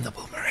and the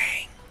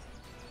boomerang.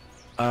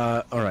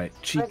 All right,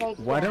 Cheek. Okay,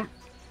 Why yeah. don't?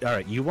 All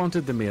right, you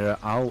wanted the mirror.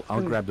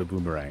 I'll grab the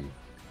boomerang.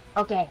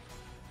 Okay.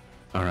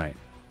 All right,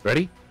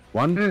 ready?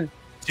 1,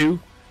 2,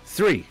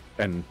 3,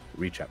 and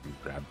reach out and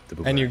grab the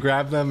boomerang. And you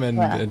grab them, and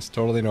Yeah. it's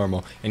totally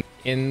normal. And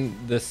in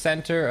the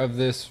center of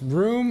this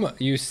room,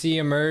 you see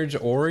emerge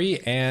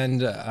Ori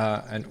and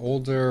an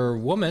older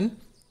woman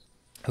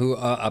who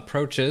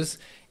approaches,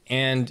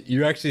 and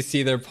you actually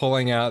see they're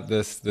pulling out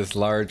this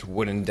large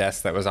wooden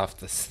desk that was off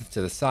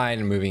to the side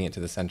and moving it to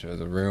the center of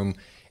the room.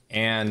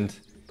 And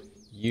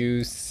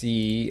you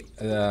see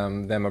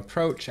them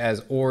approach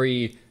as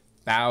Ori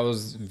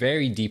bows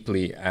very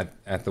deeply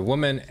at the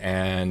woman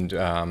and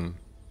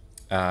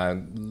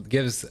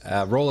gives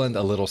Roland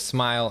a little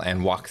smile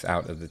and walks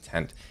out of the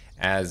tent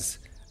as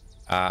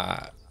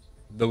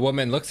the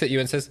woman looks at you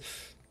and says,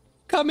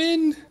 come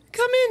in.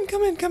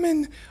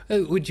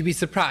 Would you be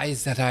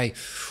surprised that I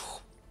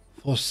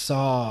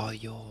foresaw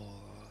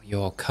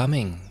your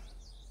coming?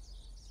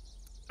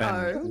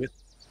 And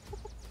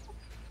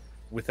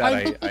with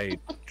that, I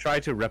try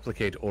to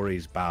replicate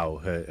Ori's bow,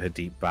 her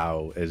deep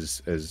bow,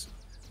 as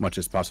much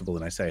as possible,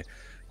 and I say,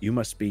 "You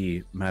must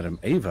be Madam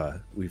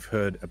Ava. We've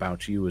heard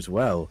about you as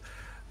well.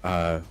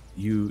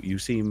 You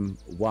seem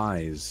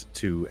wise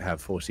to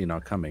have foreseen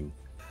our coming."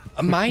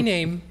 My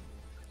name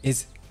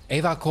is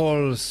Eva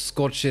Col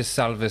Scorches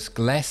Salvis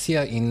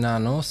Glacia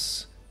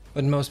Inanos,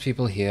 but most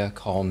people here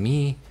call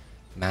me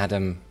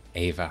Madam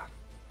Ava.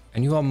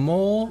 And you are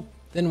more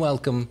than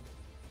welcome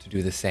to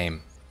do the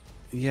same.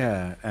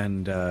 Yeah,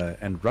 and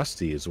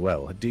Rusty as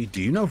well. Do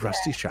you know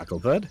Rusty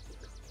Shacklebird?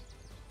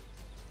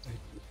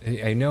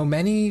 I know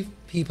many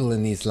people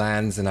in these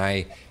lands,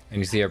 and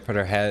you see her put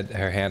her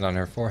hand on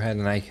her forehead,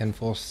 and I can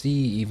foresee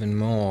even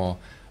more.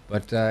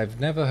 But I've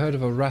never heard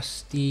of a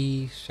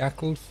Rusty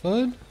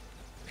Shackleford.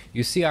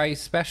 You see, I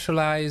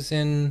specialize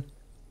in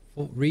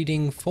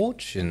reading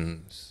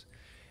fortunes.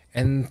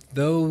 And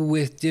though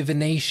with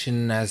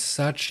divination as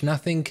such,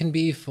 nothing can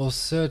be for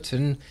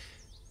certain,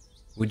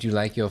 would you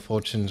like your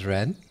fortunes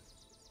read?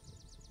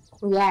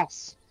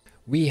 Yes.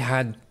 We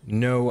had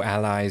no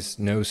allies,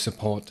 no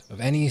support of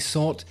any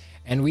sort,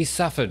 and we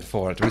suffered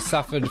for it. We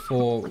suffered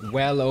for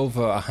well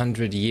over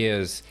 100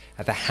 years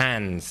at the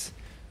hands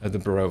of the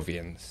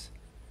Barovians.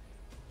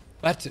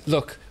 But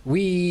look,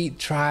 we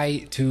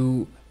try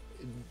to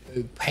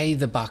pay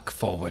the buck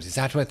forward. Is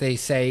that what they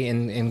say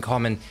in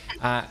common?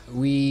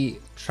 We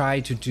try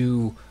to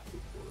do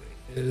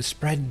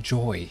spread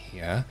joy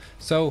here.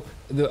 So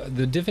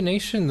the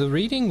divination, the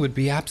reading would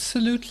be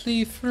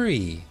absolutely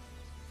free,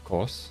 of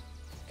course.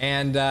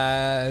 And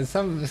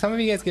some of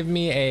you guys give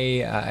me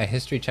a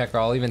history check, or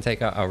I'll even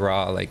take a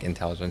raw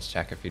intelligence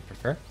check if you'd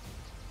prefer.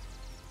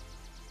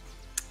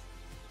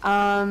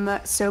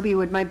 Sobi,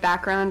 would my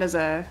background as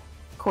a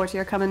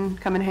courtier come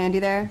in handy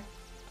there?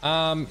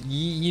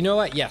 You know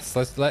what? Yes,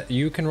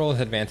 you can roll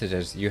with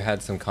advantages. You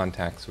had some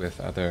contacts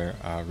with other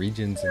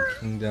regions and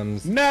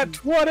kingdoms. Nat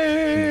 20!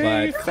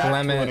 But Fat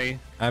Clement 20.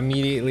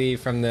 immediately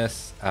from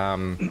this,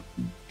 and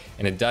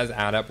it does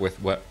add up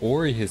with what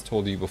Ori has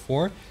told you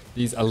before.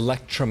 These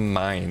Electrum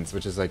mines,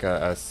 which is like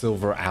a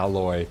silver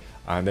alloy,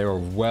 they were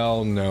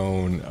well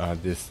known.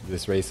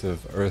 This race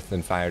of Earth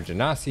and Fire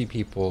Genasi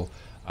people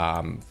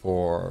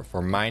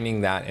for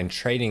mining that and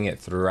trading it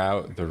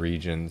throughout the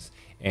regions.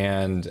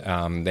 And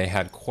they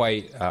had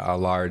quite a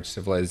large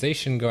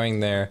civilization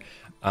going there.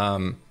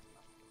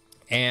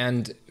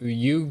 And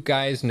you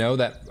guys know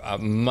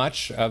that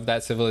much of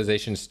that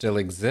civilization still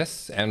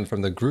exists. And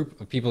from the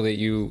group of people that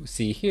you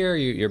see here,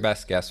 your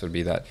best guess would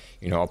be that,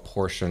 a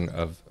portion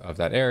of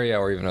that area,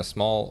 or even a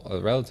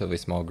relatively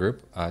small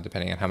group,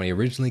 depending on how many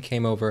originally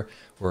came over,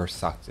 were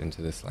sucked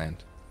into this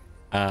land.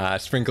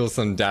 Sprinkle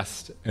some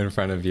dust in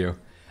front of you.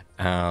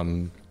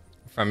 From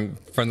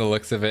the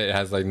looks of it, it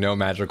has no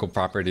magical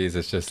properties.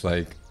 It's just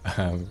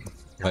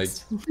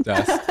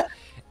dust.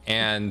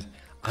 And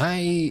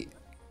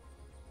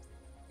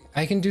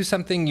I can do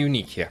something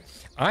unique here.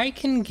 I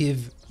can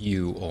give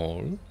you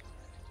all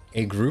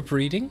a group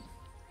reading,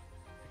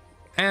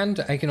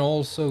 and I can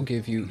also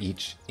give you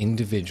each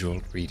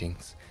individual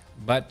readings.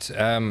 But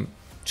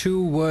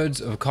 2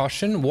 words of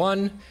caution.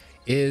 One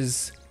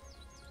is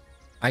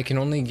I can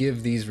only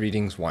give these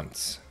readings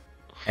once.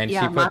 And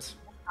Yeah, she puts...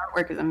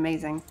 artwork is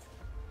amazing.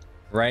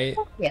 Right?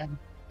 Yeah.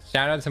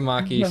 Shout out to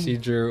Maki. She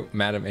drew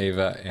Madam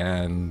Ava,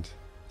 and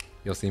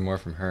you'll see more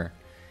from her.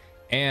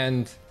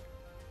 And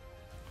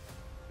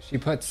she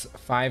puts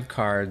 5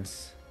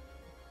 cards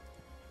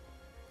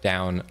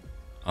down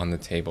on the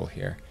table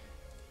here.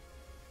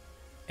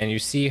 And you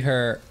see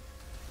her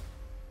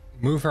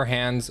move her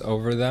hands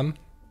over them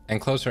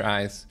and close her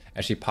eyes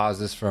as she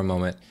pauses for a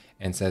moment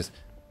and says,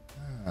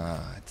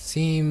 it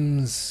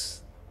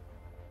seems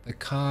the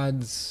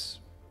cards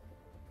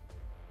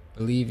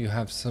believe you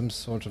have some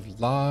sort of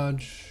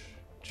large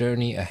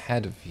journey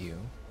ahead of you.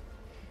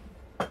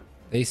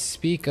 They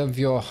speak of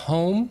your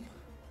home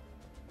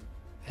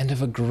and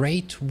of a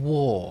great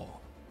war.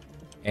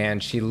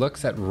 And she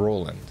looks at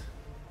Roland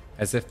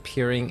as if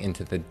peering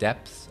into the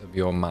depths of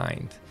your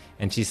mind.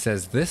 And she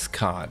says, this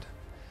card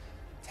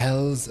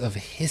tells of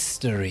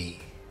history.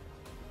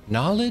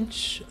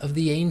 Knowledge of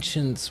the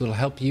ancients will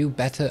help you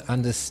better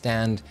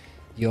understand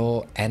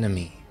your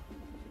enemy.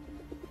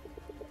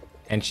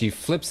 And she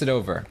flips it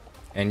over,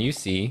 and you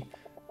see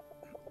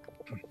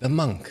the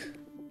monk.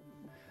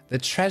 The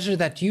treasure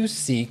that you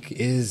seek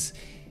is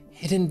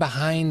hidden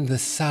behind the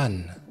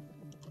sun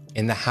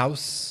in the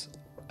house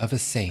of a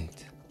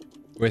saint.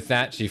 With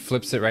that, she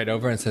flips it right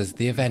over and says,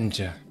 the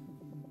Avenger.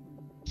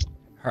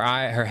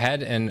 Her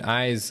head and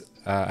eyes,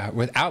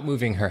 without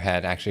moving her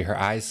head, actually, her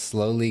eyes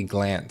slowly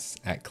glance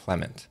at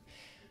Clement.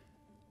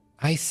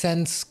 I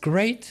sense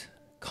great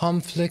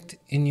conflict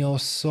in your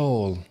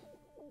soul.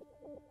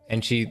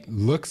 And she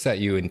looks at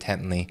you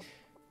intently.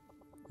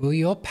 Will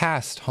your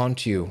past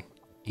haunt you,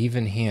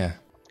 even here?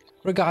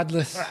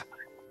 Regardless.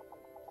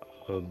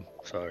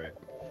 Sorry.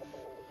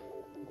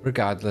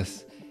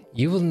 Regardless,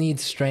 you will need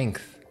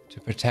strength to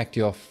protect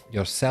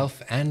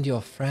yourself and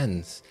your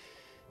friends.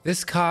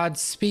 This card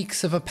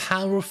speaks of a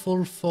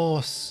powerful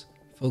force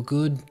for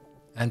good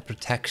and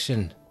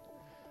protection.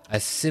 A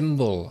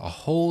symbol, a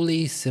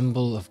holy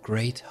symbol of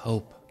great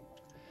hope.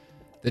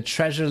 The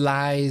treasure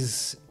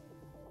lies...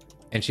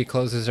 And she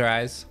closes her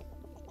eyes.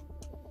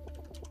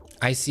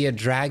 I see a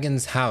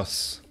dragon's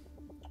house.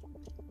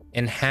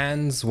 In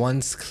hands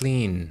once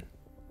clean,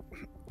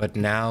 but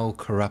now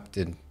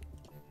corrupted.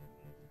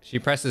 She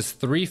presses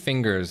 3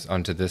 fingers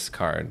onto this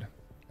card,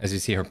 as you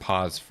see her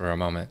pause for a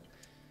moment.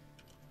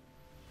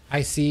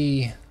 I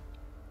see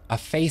a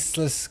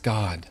faceless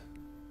god.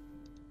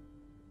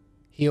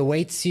 He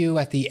awaits you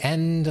at the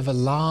end of a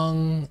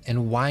long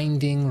and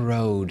winding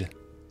road.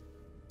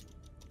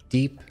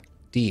 Deep,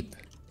 deep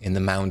in the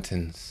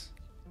mountains.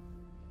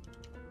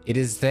 It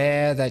is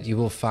there that you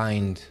will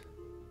find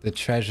the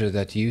treasure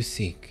that you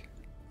seek.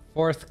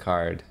 4th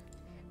card.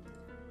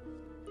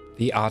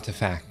 The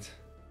artifact.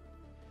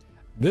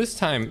 This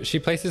time, she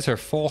places her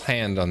full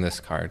hand on this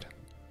card,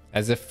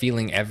 as if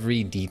feeling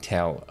every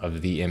detail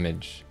of the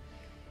image.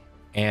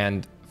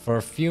 And for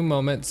a few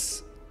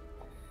moments,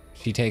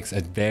 she takes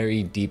a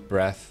very deep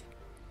breath.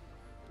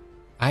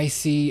 I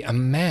see a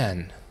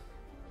man,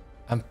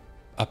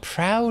 a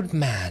proud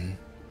man,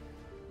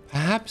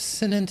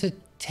 perhaps an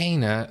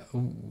entertainer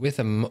with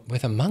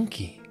a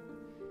monkey.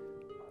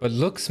 But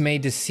looks may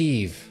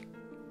deceive,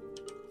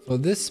 for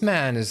this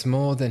man is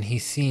more than he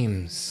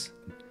seems.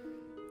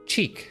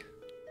 Cheek,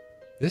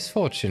 this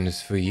fortune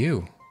is for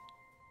you.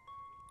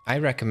 I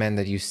recommend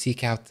that you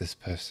seek out this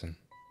person.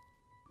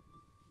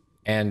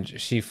 And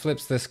she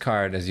flips this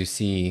card as you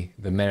see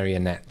the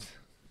marionette.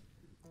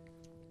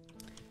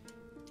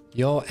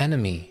 Your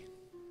enemy,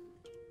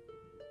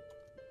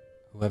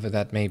 whoever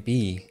that may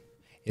be,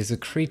 is a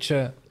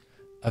creature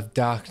of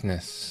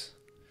darkness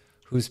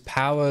whose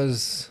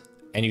powers,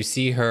 and you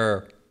see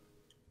her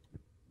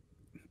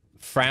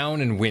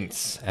frown and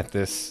wince at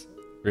this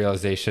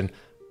realization,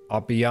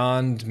 are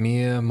beyond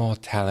mere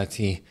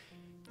mortality.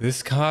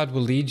 This card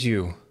will lead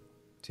you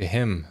to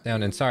him.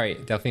 Down, and sorry,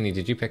 Delphine,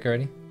 did you pick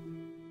already?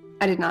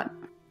 I did not.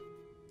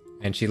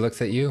 And she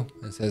looks at you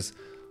and says,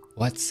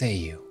 what say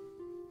you?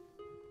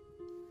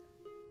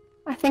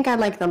 I think I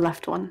like the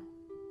left one.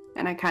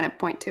 And I kind of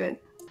point to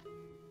it.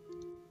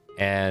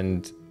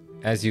 And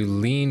as you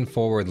lean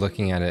forward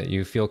looking at it,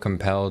 you feel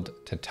compelled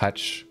to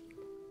touch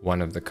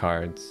one of the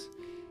cards.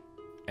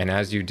 And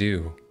as you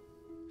do,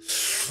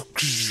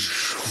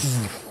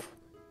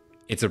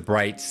 it's a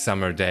bright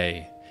summer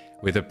day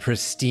with a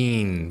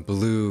pristine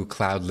blue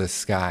cloudless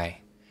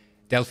sky.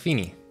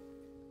 Delphine,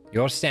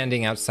 you're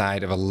standing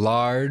outside of a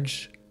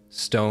large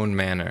stone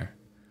manor,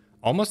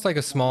 almost like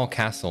a small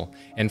castle.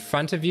 In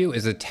front of you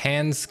is a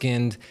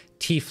tan-skinned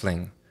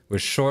tiefling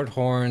with short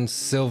horns,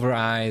 silver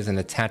eyes, and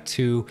a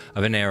tattoo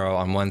of an arrow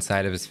on one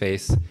side of his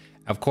face.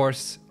 Of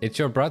course, it's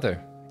your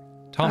brother,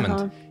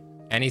 Tormund.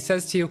 And he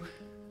says to you,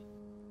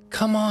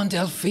 come on,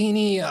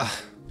 Delphine. Are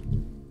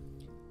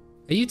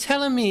you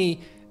telling me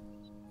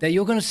that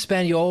you're going to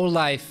spend your whole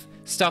life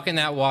stuck in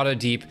that water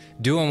deep,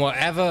 doing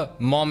whatever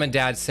mom and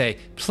dad say?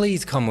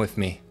 Please come with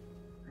me.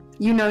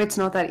 You know it's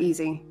not that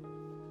easy.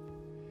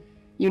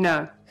 You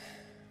know.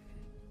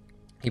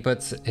 He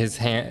puts his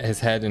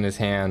head in his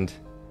hand.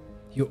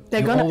 You're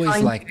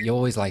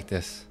always like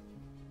this.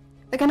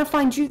 They're gonna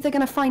find you. They're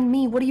gonna find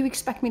me. What do you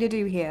expect me to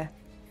do here?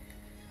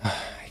 I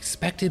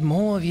expected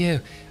more of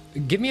you.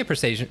 Give me a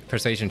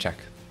persuasion check.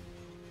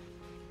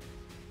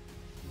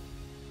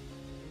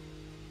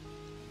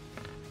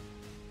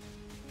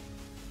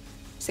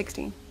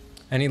 16.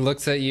 And he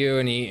looks at you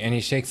and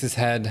he shakes his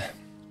head.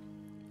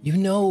 You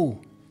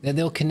know that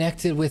they're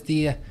connected with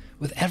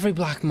every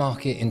black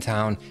market in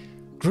town.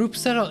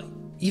 Groups that are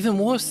even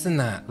worse than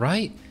that,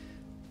 right?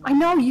 I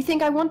know. You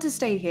think I want to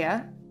stay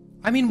here?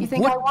 I mean, you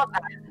think I want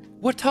that?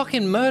 We're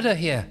talking murder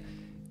here.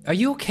 Are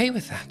you okay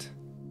with that?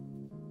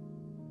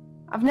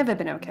 I've never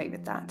been okay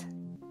with that.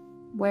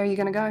 Where are you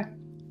gonna go?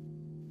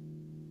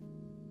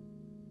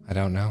 I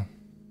don't know.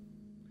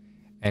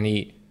 And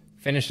he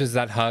finishes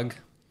that hug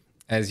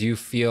as you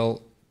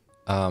feel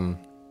a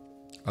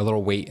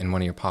little weight in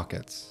one of your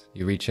pockets.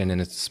 You reach in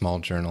and it's a small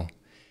journal.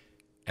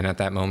 And at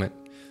that moment,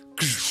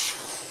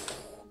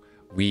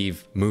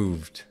 we've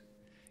moved.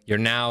 You're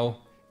now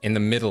in the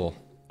middle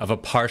of a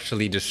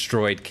partially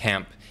destroyed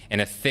camp in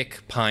a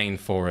thick pine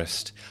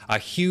forest. A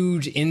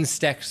huge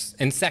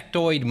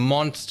insectoid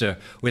monster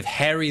with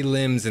hairy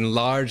limbs and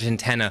large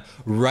antennae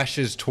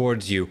rushes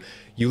towards you.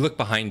 You look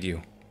behind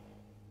you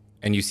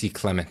and you see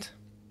Clement.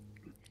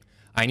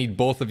 I need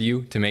both of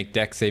you to make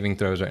dex saving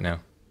throws right now.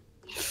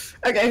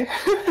 Okay.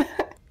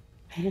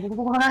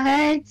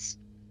 What?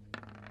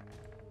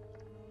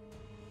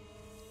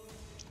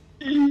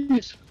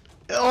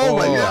 Oh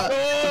my god!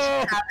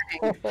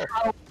 Happening?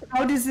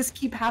 How does this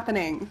keep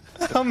happening?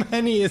 How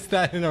many is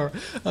that in our...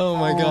 Oh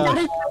my That gosh.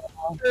 is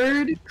the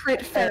third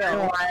crit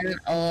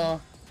fail.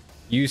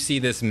 You see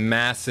this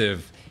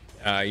massive,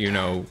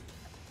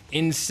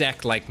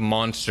 insect-like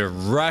monster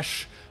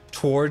rush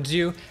towards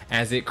you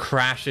as it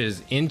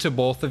crashes into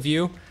both of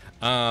you,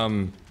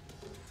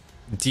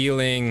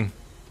 dealing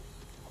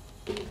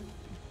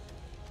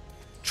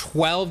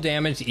 12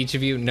 damage to each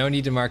of you. No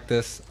need to mark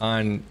this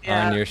on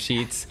your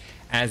sheets.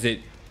 As it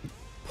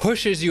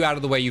pushes you out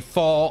of the way, you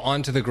fall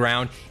onto the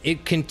ground.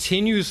 It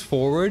continues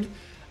forward,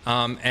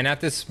 and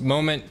at this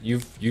moment,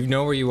 you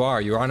know where you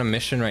are. You're on a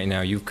mission right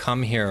now. You've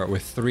come here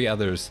with 3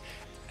 others: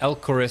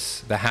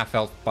 Elkoris, the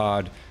half-elf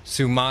bard,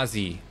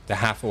 Sumazi, the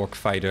half-orc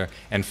fighter,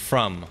 and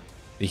From,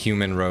 the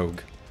human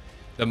rogue.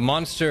 The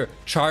monster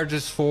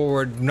charges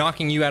forward,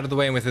 knocking you out of the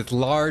way, and with its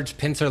large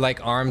pincer-like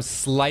arms,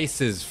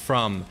 slices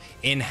From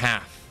in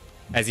half.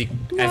 As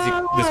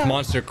this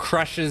monster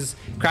crashes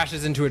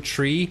into a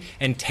tree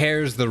and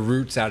tears the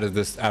roots out of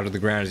the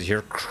ground. As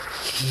you hear,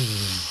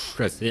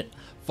 as it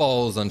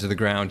falls onto the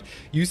ground,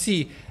 you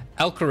see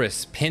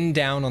Elkoris pinned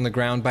down on the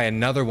ground by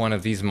another one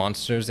of these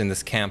monsters in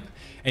this camp,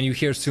 and you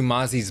hear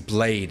Sumazi's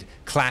blade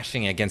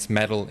clashing against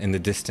metal in the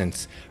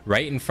distance.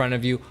 Right in front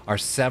of you are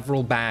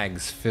several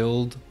bags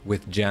filled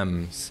with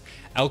gems.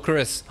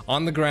 Elkoris,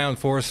 on the ground,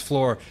 forest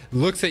floor,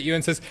 looks at you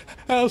and says,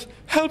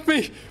 "Help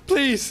me,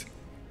 please."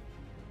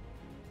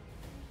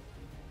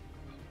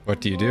 What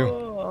do you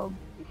do?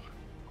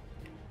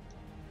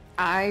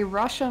 I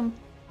rush him.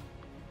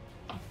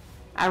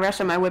 I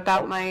whip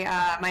out my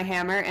my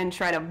hammer and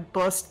try to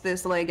bust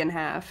this leg in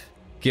half.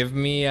 Give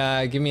me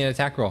an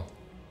attack roll.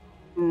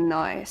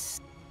 Nice.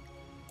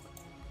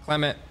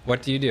 Clement,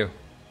 what do you do?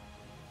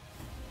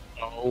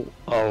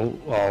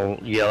 I'll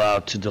yell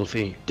out to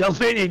Delphine.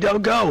 Delphine,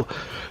 don't go!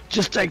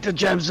 Just take the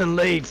gems and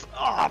leave!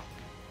 Oh,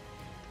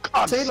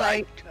 God's Too sake!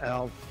 late.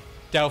 Help.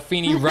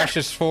 Delphine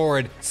rushes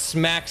forward,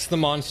 smacks the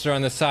monster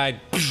on the side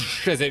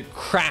as it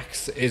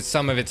cracks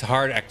some of its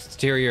hard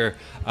exterior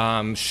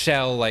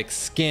shell-like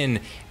skin.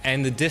 And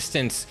in the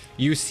distance,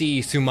 you see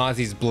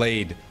Sumazi's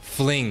blade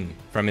fling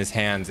from his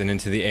hands and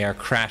into the air,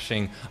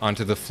 crashing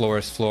onto the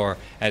forest floor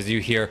as you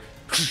hear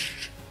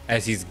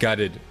as he's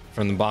gutted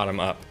from the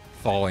bottom up,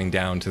 falling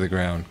down to the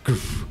ground.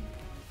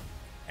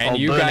 And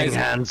you guys,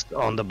 hands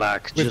on the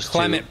back, with just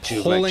Clement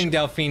to pulling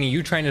Delphine,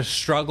 you trying to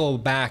struggle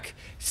back,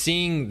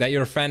 seeing that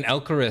your friend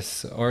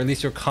Elkoris, or at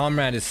least your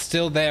comrade, is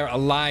still there,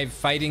 alive,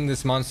 fighting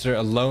this monster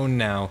alone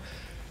now.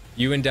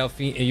 You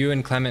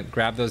and Clement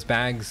grab those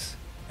bags,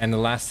 and the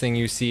last thing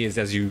you see is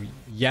as you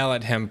yell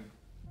at him,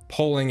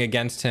 pulling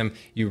against him,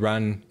 you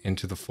run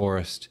into the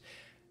forest.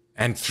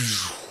 And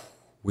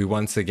we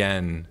once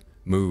again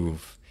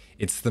move.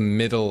 It's the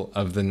middle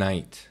of the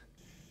night.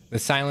 The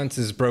silence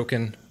is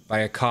broken by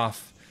a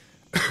cough.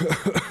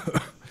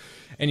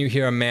 And you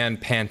hear a man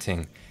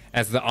panting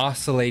as the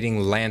oscillating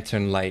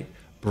lantern light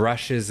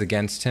brushes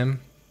against him.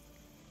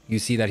 You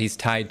see that he's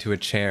tied to a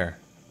chair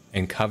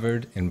and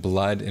covered in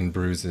blood and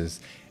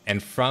bruises.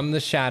 And from the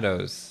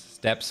shadows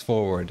steps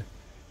forward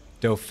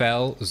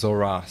Dofel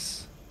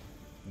Zoras,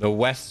 the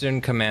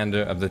western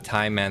commander of the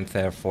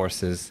Tai-Manther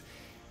forces.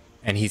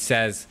 And he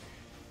says,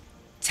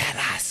 "Tell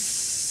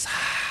us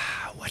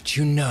what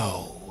you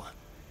know,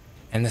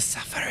 and the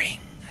suffering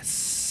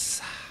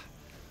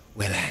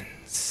will end."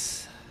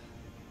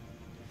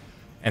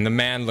 And the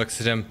man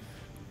looks at him.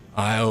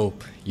 "I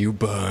hope you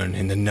burn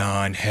in the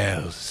 9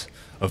 hells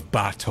of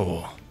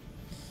Bator."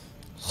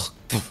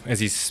 As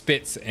he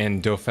spits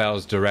in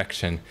Dofel's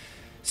direction.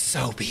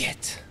 "So be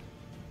it.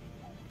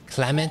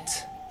 Clement,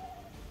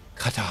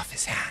 cut off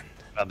his hand."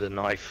 Grab the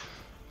knife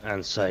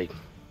and say,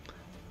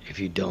 "If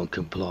you don't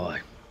comply,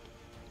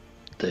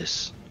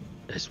 this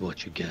is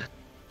what you get."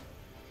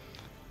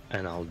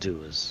 And I'll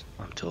do as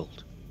I'm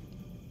told.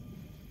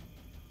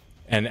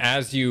 And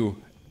as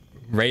you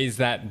raise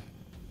that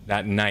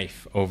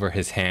knife over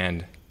his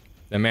hand,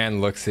 the man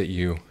looks at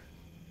you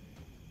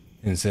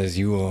and says,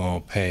 "You will all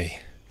pay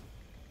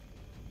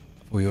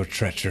for your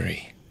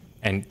treachery."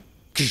 And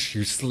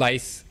you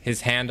slice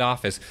his hand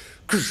off as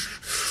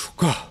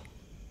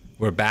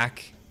we're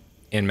back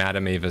in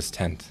Madame Ava's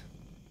tent.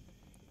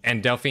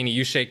 And Delphine,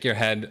 you shake your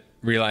head,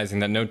 realizing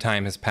that no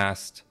time has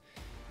passed,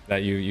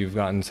 that you've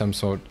gotten some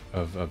sort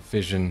of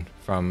vision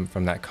from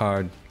that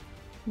card.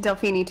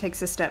 Delphine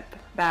takes a step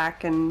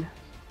back and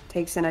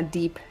takes in a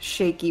deep,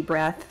 shaky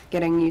breath,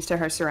 getting used to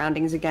her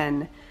surroundings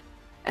again,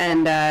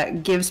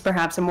 and gives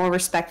perhaps a more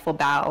respectful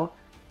bow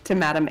to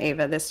Madame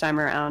Ava this time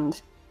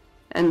around,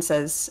 and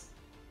says,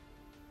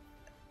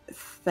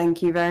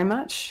 "Thank you very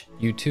much."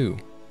 You too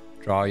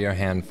draw your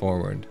hand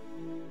forward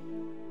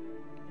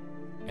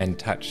and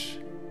touch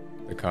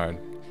the card.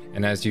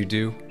 And as you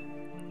do,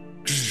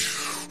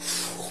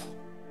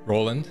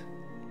 Roland,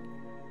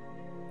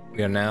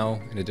 we are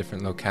now in a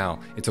different locale.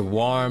 It's a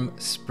warm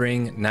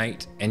spring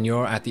night, and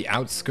you're at the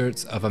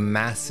outskirts of a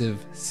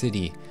massive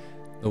city,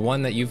 the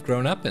one that you've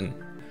grown up in.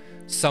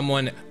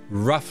 Someone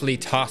roughly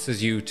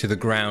tosses you to the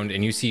ground,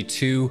 and you see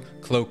two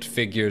cloaked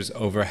figures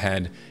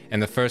overhead.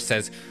 And the first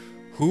says,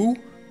 "Who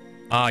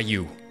are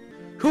you?"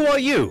 Who are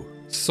you?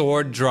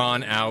 Sword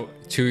drawn out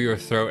to your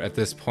throat at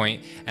this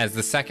point, as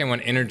the second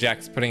one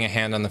interjects, putting a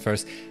hand on the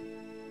first.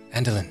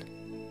 "Andalin,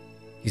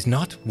 he's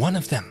not one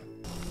of them."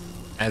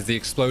 As the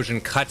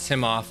explosion cuts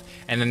him off,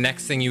 and the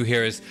next thing you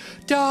hear is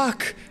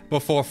 "Duck!"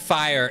 before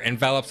fire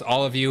envelops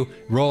all of you.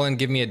 Roland,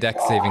 give me a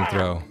dex saving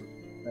throw.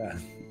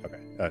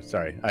 Okay.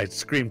 Sorry, I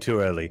screamed too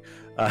early.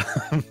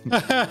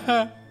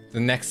 The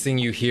next thing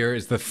you hear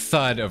is the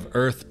thud of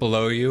earth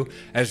below you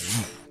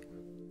as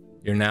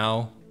you're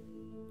now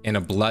in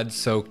a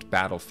blood-soaked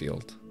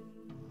battlefield.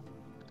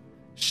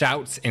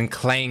 Shouts and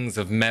clangs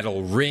of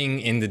metal ring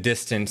in the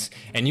distance,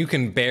 and you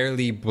can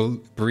barely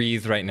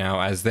breathe right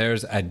now as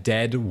there's a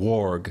dead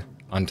warg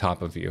on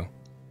top of you.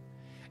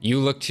 You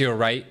look to your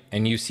right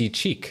and you see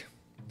Cheek,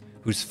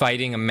 who's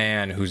fighting a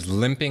man who's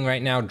limping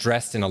right now,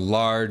 dressed in a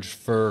large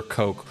fur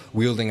coat,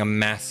 wielding a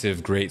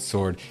massive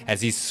greatsword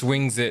as he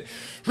swings it,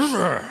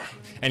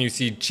 and you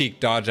see Cheek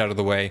dodge out of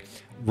the way.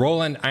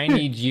 Roland, I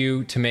need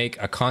you to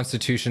make a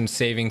Constitution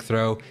saving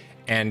throw,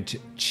 and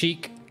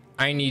Cheek,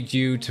 I need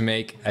you to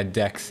make a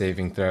dex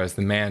saving throw as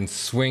the man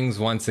swings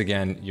once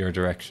again your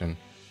direction.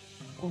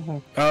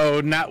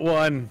 Oh, not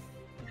one.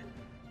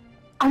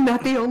 I'm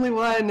not the only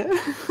one.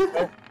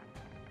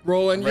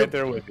 Roland, Right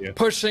there with you.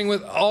 pushing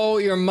with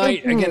all your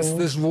might against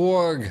this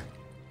warg,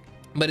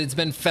 but it's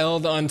been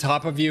felled on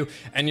top of you,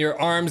 and your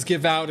arms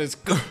give out as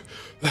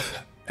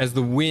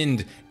the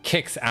wind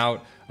kicks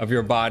out of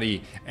your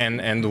body,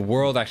 and the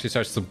world actually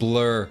starts to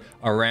blur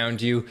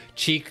around you.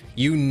 Cheek,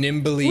 you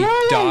nimbly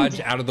dodge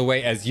out of the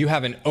way as you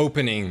have an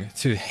opening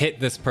to hit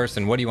this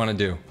person. What do you want to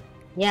do?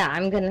 Yeah,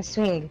 I'm gonna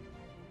swing.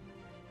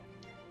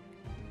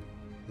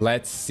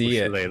 Let's see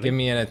it. Shillelagh. Give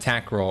me an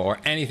attack roll or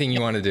anything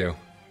you want to do.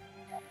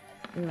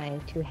 My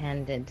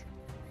two-handed.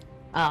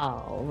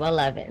 Oh,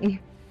 11.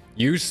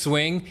 You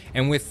swing,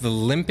 and with the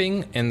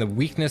limping and the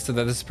weakness that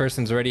this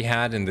person's already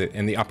had, and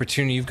the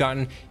opportunity you've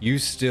gotten, you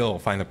still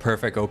find the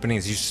perfect opening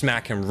as you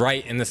smack him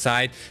right in the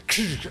side,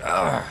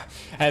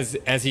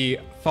 as he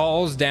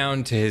falls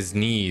down to his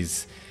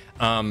knees,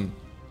 and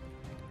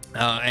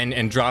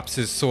drops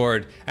his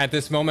sword. At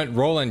this moment,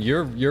 Roland,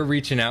 you're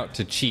reaching out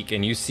to Cheek,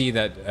 and you see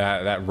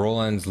that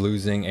Roland's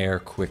losing air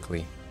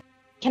quickly.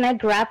 Can I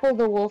grapple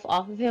the wolf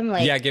off of him?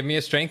 Like, Yeah, give me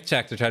a strength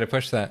check to try to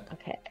push that.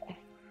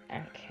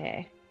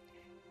 Okay.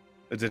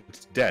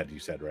 It's dead, you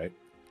said, right?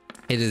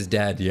 It is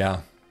dead, yeah.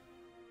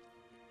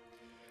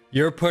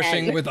 You're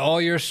pushing with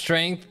all your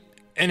strength,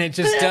 and it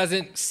just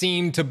doesn't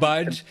seem to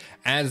budge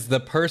as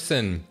the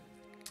person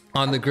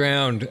on the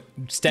ground,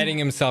 steadying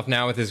himself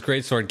now with his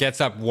greatsword,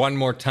 gets up one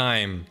more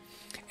time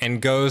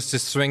and goes to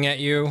swing at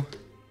you.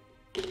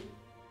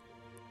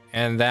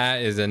 And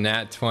that is a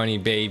nat 20,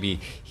 baby.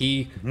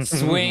 He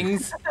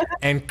swings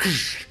and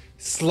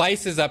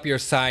slices up your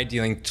side,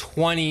 dealing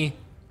 20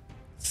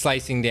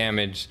 slicing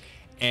damage,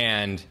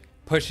 and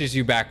pushes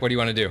you back. What do you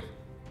want to do?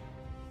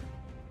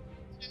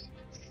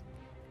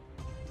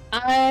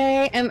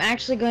 I am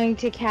actually going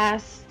to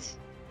cast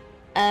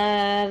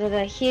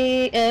the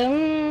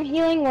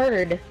healing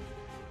word.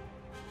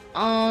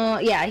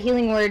 Yeah,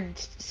 healing word.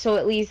 So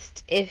at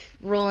least if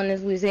Roland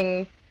is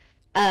losing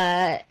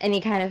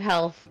any kind of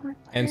health.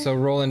 And so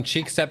Roland,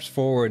 Cheek steps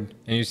forward,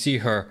 and you see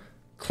her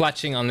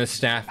clutching on this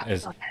staff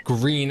as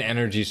green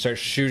energy starts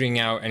shooting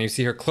out, and you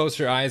see her close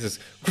her eyes as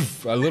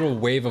a little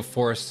wave of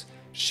force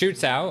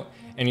shoots out,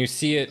 and you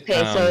see it.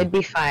 Okay, so it'd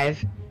be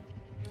 5.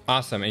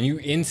 Awesome, and you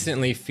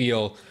instantly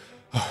feel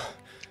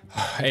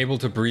able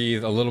to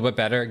breathe a little bit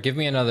better. Give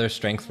me another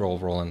strength roll,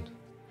 Roland.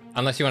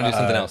 Unless you want to do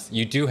something else.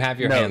 You do have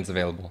your hands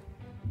available.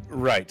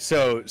 Right.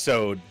 So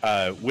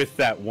with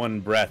that one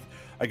breath,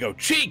 I go,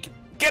 Cheek,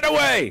 get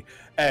away!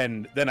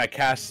 And then I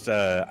cast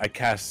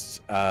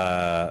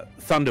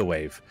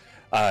Thunderwave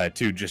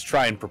to just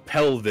try and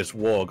propel this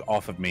warg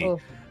off of me. Oh.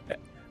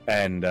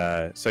 And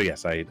so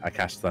yes, I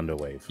cast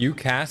Thunderwave. You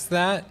cast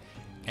that,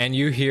 and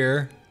you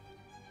hear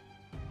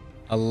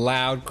a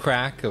loud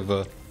crack of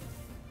a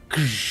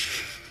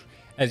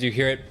as you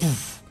hear it,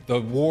 the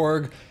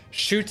warg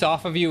shoots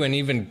off of you and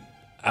even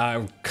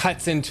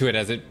cuts into it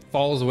as it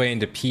falls away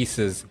into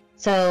pieces.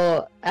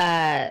 So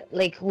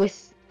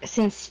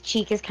since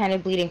Cheek is kind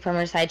of bleeding from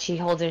her side, she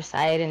holds her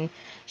side and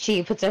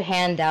she puts her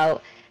hand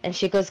out and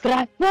she goes,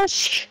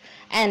 "Gracias,"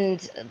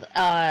 And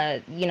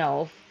you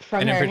know,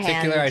 from And in her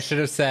particular, hand, I should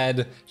have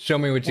said, "Show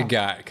me what you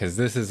got," because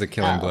this is a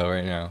killing blow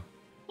right now.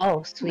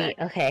 Oh, sweet.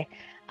 Okay.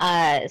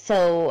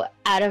 So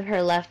out of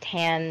her left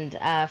hand,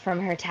 from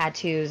her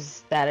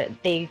tattoos,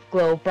 they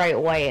glow bright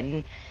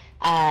white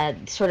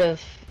and sort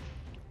of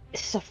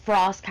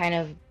frost, kind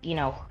of, you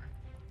know,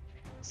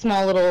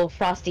 small little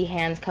frosty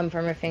hands come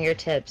from her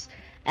fingertips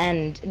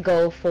and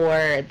go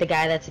for the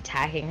guy that's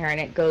attacking her,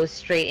 and it goes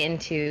straight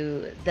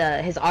into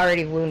his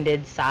already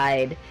wounded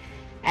side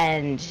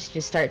and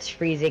just starts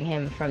freezing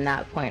him from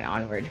that point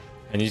onward.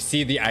 And you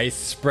see the ice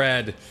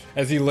spread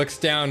as he looks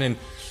down, and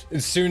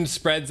it soon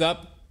spreads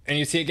up, and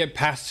you see it get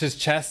past his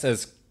chest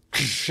as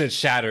it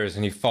shatters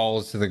and he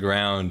falls to the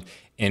ground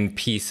in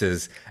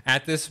pieces.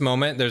 At this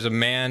moment, there's a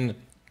man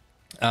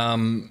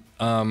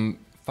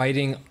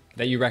fighting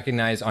that you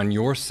recognize on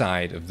your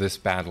side of this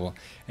battle,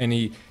 and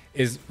he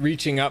is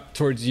reaching up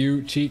towards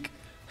you, Cheek.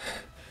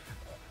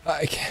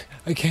 I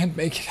can't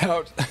make it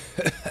out.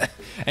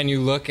 And you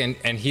look, and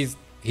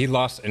he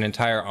lost an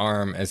entire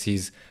arm as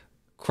he's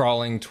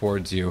crawling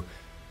towards you.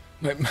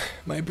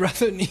 My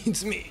brother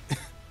needs me.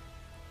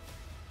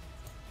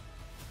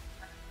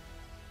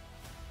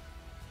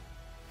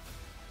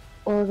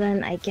 Well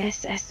then, I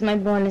guess as my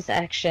bonus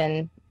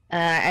action,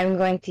 I'm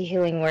going to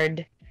healing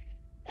word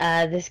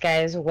this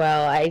guy as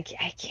well. I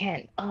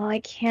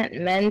can't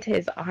mend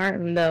his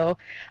arm though.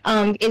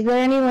 Is there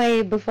any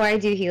way before I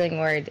do healing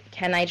word,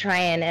 can I try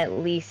and at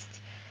least,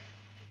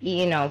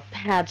 you know,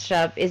 patch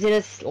up? Is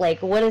it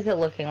like, what is it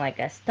looking like?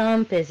 A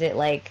stump? Is it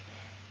like,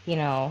 you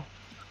know,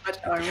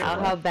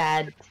 how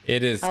bad?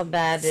 It is. How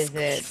bad is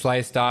it?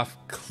 Sliced off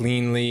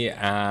cleanly,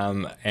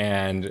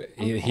 and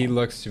he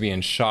looks to be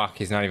in shock.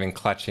 He's not even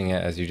clutching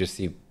it as you just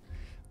see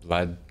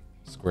blood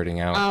squirting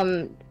out.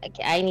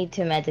 I need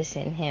to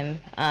medicine him.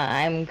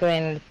 I'm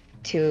going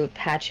to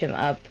patch him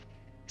up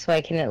so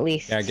I can at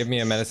least. Yeah, give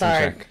me a medicine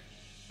check.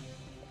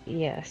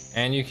 Yes.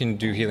 And you can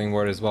do healing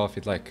word as well if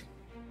you'd like.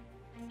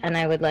 And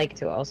I would like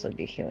to also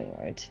do healing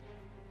word.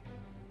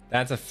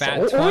 That's a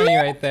fat 20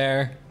 right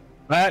there.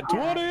 Fat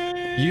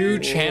 20! You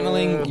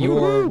channeling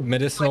your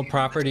medicinal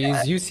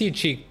properties, you see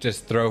Cheek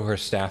just throw her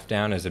staff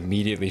down as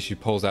immediately she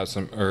pulls out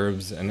some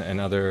herbs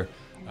and other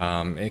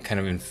kind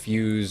of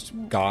infused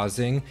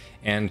gauzing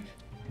and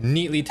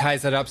neatly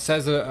ties that up,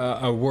 says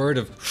a word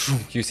of,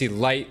 you see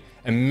light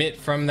emit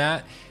from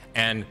that,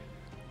 and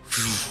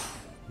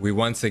we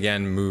once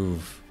again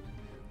move.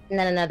 And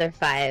then another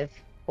 5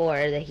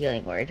 for the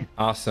healing word.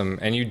 Awesome.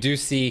 And you do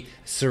see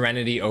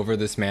serenity over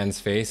this man's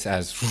face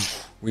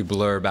as we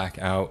blur back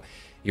out.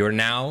 You're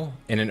now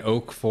in an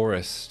oak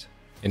forest,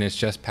 and it's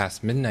just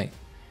past midnight.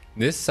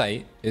 This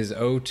site is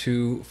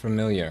too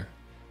familiar.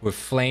 With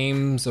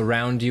flames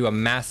around you, a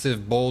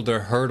massive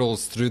boulder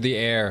hurtles through the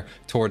air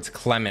towards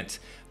Clement.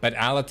 But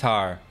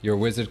Alatar, your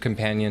wizard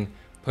companion,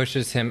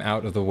 pushes him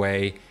out of the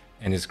way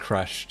and is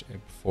crushed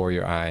before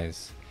your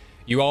eyes.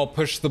 You all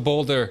push the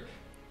boulder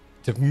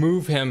to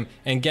move him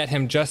and get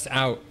him just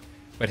out,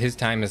 but his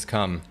time has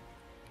come.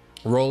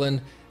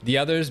 Roland, the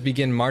others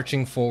begin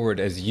marching forward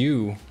as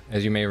you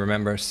may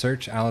remember,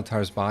 search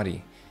Alatar's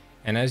body.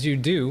 And as you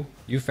do,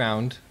 you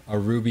found a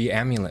ruby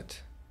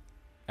amulet.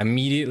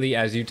 Immediately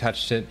as you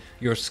touched it,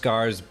 your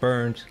scars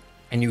burned,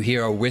 and you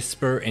hear a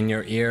whisper in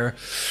your ear.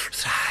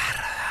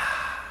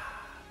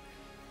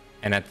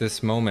 And at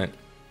this moment,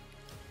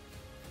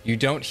 you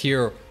don't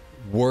hear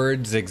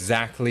words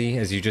exactly,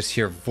 as you just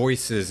hear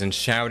voices and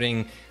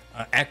shouting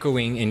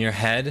echoing in your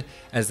head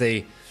as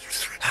they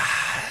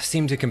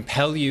seem to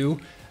compel you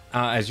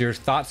as your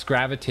thoughts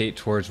gravitate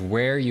towards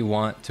where you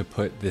want to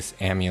put this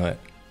amulet.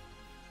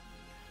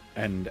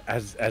 And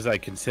as I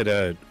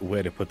consider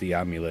where to put the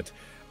amulet,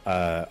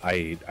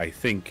 I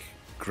think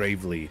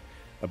gravely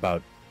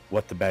about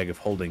what the bag of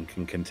holding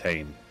can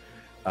contain.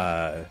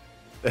 And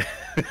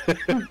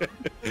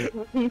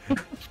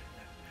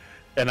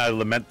I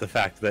lament the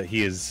fact that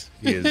he is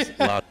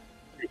large,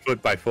 3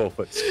 foot by 4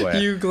 foot square.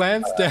 You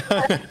glance down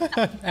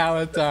at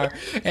Alatar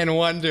and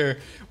wonder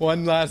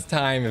one last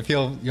time if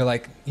you're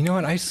like, you know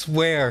what, I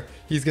swear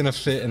he's gonna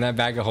fit in that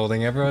bag of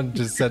holding. Everyone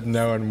just said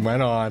no and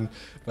went on,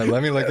 but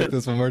let me look at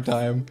this one more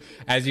time.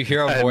 As you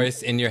hear a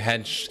voice in your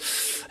head,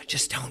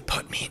 just don't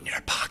put me in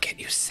your pocket,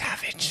 you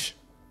savage.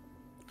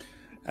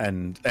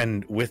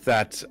 And with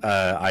that,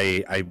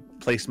 I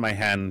place my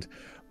hand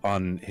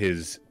on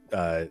his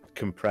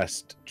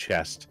compressed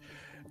chest,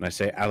 and I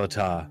say,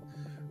 Alatar,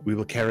 we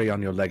will carry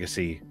on your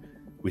legacy.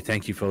 We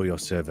thank you for your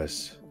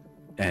service,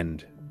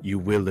 and you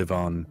will live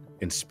on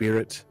in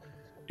spirit,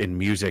 in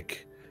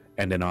music,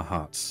 and in our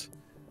hearts.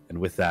 And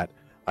with that,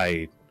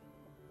 I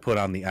put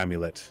on the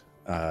amulet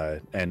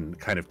and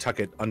kind of tuck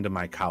it under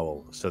my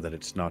cowl so that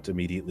it's not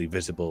immediately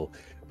visible,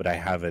 but I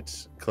have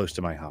it close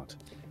to my heart.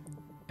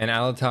 And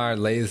Alatar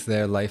lays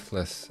there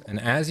lifeless. And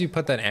as you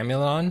put that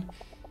amulet on,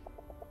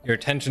 your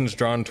attention's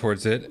drawn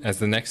towards it, as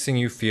the next thing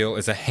you feel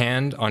is a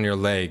hand on your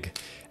leg.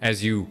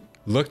 As you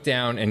look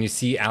down and you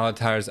see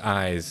Alatar's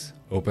eyes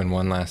open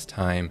one last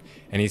time,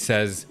 and he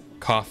says,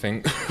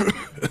 coughing,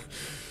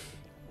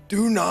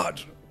 "Do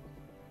not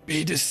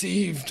be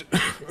deceived.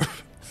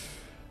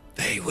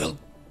 They will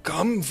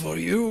come for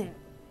you.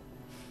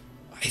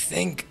 I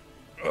think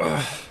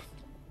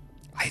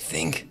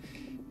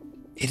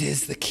it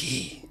is the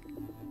key.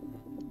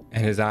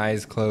 And his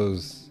eyes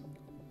close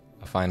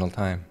a final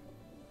time.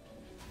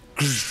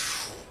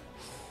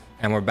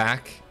 And we're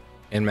back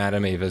in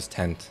Madame Ava's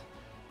tent.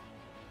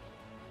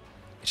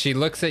 She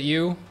looks at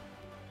you,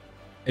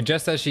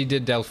 just as she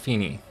did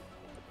Delphini,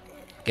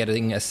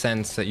 getting a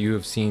sense that you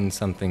have seen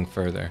something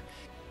further.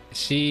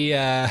 She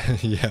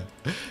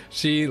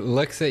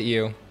looks at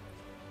you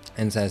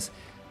and says,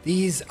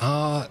 "These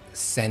are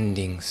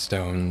sending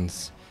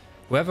stones.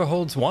 Whoever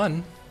holds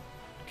one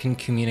can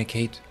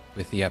communicate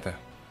with the other.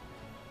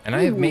 And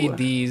I have made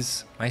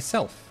these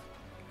myself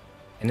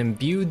and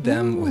imbued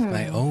them with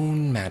my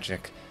own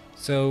magic.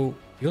 So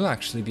you'll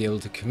actually be able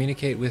to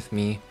communicate with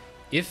me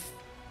if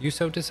you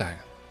so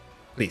desire.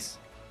 Please,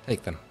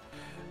 take them."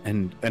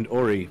 And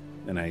Ori,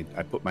 and I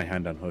put my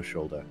hand on her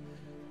shoulder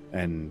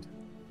and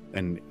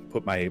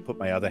put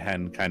my other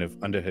hand kind of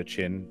under her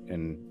chin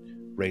and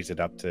raise it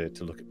up to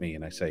look at me,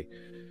 and I say,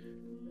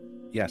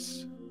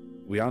 "Yes,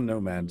 we are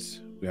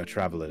nomads, we are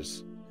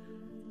travelers,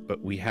 but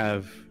we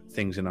have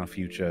things in our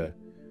future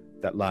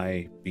that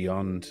lie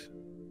beyond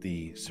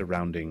the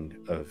surrounding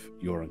of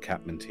your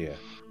encampment here."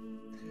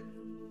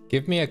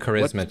 Give me a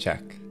charisma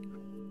check.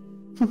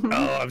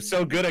 Oh, I'm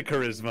so good at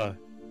charisma.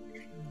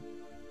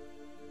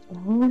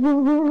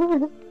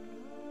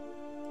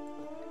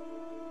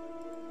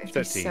 It'd be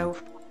 13. so...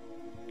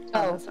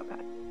 Oh, that's not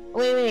bad.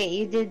 Wait,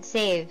 you did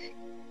save.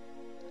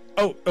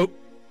 Oh,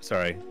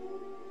 sorry.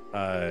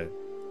 Where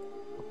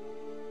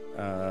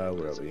are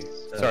we?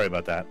 Sorry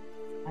about that.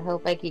 I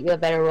hope I get you a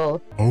better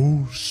roll.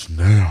 Oh,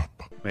 snap.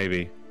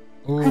 Maybe.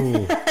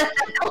 Ooh.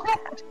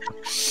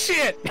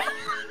 Shit!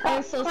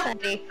 I'm so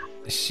sorry.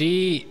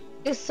 She,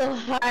 It's so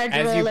hard,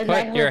 as you Roland.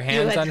 I put your hope you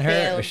hands had on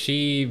her, failed.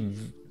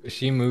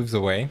 she moves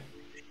away,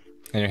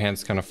 and your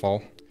hands kind of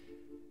fall.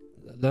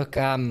 Look,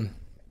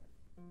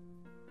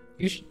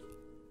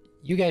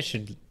 you guys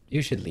should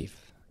leave.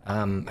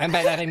 And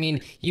by that I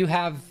mean you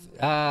have.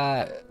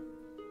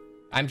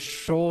 I'm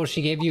sure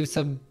she gave you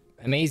some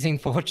amazing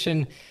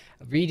fortune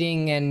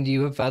reading, and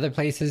you have other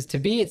places to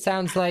be. It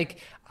sounds like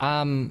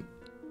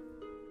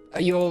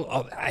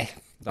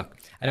look,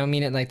 I don't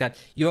mean it like that.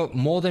 You're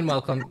more than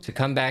welcome to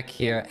come back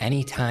here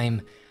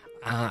anytime.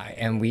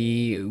 And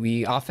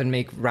we often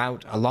make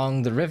route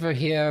along the river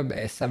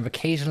here, some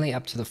occasionally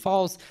up to the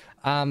falls.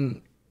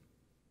 Come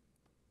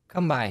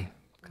by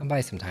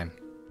sometime.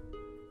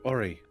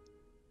 Ori,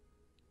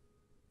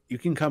 you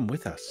can come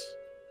with us.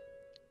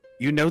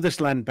 You know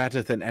this land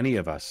better than any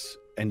of us,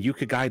 and you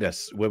could guide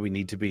us where we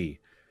need to be.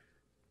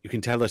 You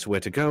can tell us where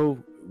to go,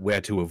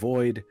 where to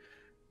avoid.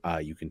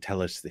 You can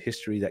tell us the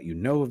history that you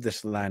know of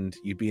this land.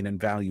 You'd be an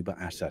invaluable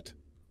asset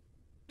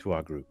to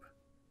our group.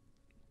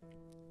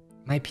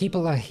 My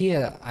people are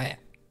here.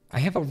 I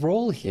have a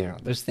role here.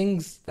 There's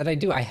things that I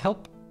do. I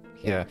help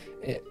here.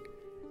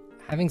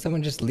 Having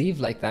someone just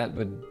leave like that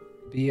would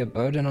be a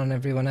burden on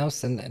everyone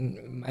else,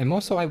 and I'm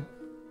also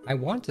I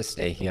want to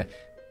stay here.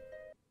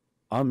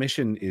 Our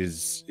mission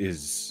is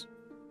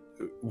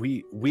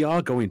we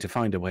are going to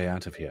find a way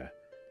out of here.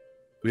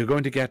 We are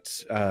going to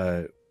get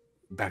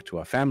back to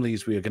our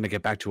families. We are going to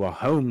get back to our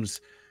homes.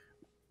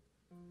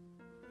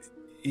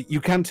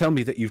 You can't tell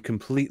me that you've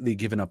completely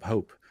given up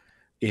hope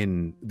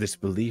in this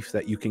belief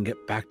that you can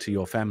get back to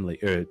your family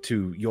or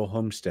to your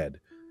homestead.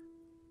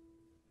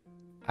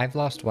 I've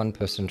lost one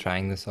person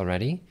trying this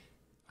already.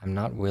 I'm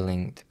not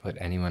willing to put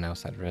anyone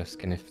else at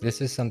risk. And if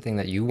this is something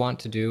that you want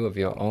to do of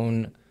your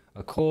own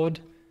accord,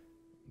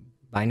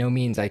 by no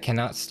means, I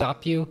cannot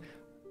stop you.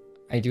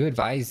 I do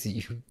advise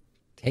you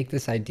take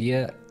this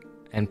idea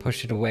and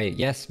push it away.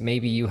 Yes,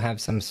 maybe you have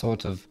some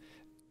sort of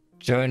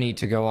journey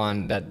to go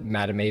on that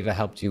Madame Ava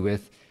helped you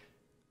with.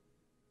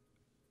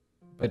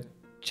 But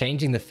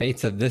changing the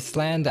fates of this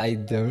land, I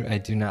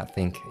do not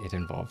think it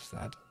involves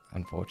that,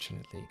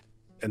 unfortunately.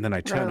 And then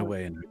I turn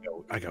away and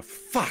I go,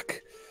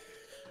 fuck.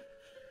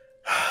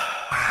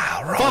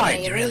 Wow,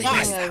 Roland, you really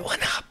messed that one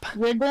up.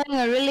 You're doing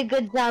a really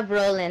good job,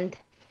 Roland.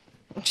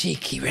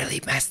 Cheeky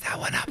really messed that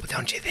one up,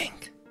 don't you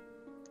think?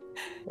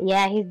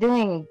 Yeah, he's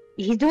doing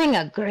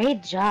a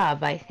great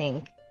job, I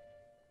think.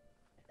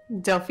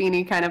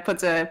 Delphini kind of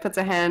puts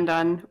a hand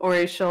on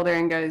Ori's shoulder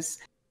and goes,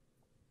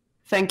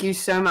 "Thank you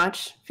so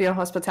much for your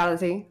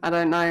hospitality. I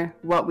don't know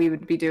what we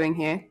would be doing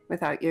here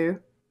without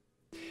you."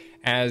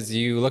 As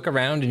you look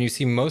around and you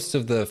see most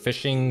of the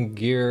fishing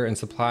gear and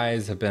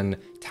supplies have been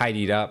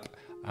tidied up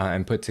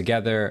and put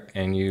together,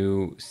 and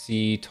you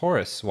see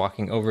Taurus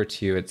walking over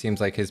to you. It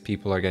seems like his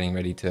people are getting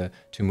ready to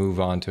move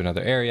on to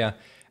another area.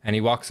 And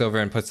he walks over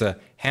and puts a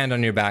hand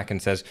on your back and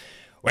says,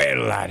 "Well,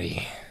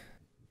 laddie,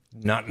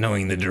 not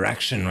knowing the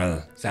direction,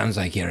 well, sounds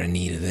like you're in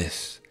need of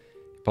this."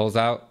 He pulls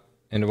out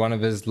into one of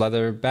his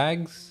leather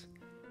bags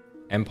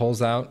and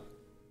pulls out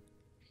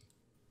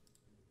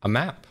a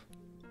map.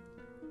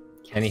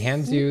 And he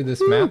hands you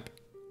this map.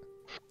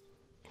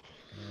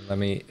 Let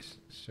me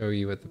show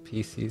you what the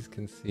PCs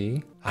can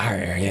see. Ah,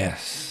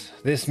 yes,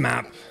 this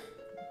map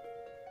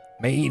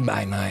Made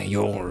by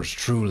yours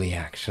truly,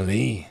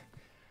 actually.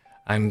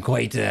 I'm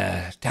quite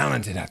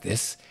talented at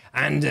this,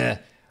 and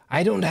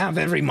I don't have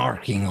every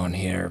marking on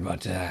here,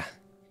 but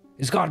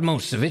it's got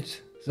most of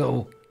it.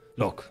 So,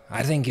 look,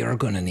 I think you're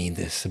gonna need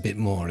this a bit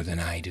more than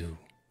I do.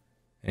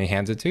 And he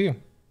hands it to you.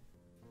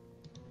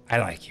 I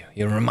like you.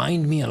 You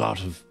remind me a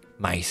lot of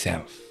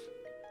myself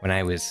when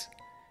I was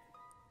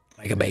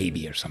like a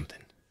baby or something.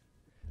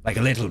 Like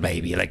a little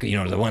baby, like, you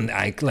know, the one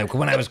like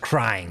when I was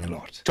crying a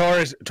lot.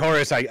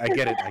 Taurus, I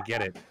get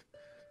it.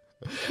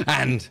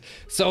 And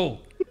so,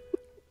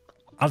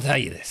 I'll tell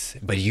you this,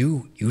 but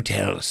you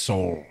tell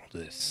Soul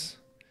this,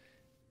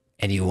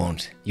 and you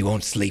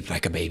won't sleep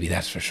like a baby,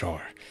 that's for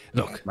sure.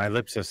 Look. My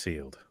lips are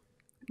sealed.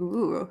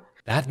 Ooh.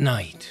 That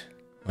night,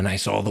 when I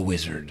saw the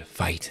wizard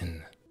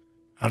fighting,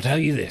 I'll tell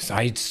you this,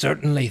 I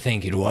certainly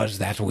think it was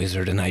that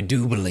wizard, and I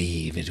do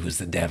believe it was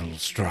the devil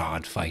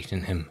Strahd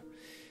fighting him.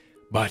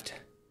 But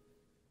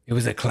it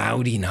was a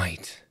cloudy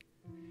night,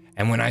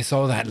 and when I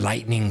saw that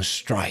lightning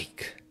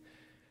strike,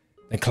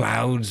 the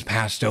clouds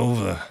passed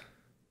over,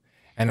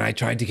 and I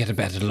tried to get a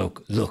better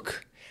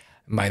look.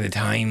 By the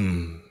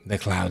time the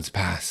clouds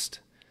passed,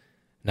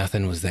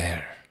 nothing was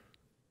there.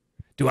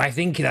 Do I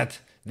think that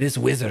this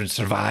wizard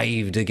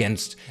survived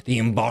against the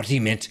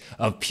embodiment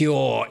of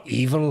pure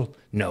evil?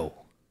 No.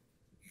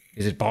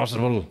 Is it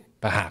possible?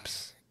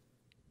 Perhaps.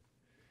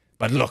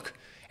 But look,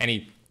 and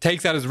he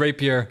takes out his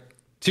rapier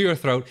to your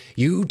throat.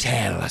 You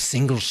tell a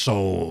single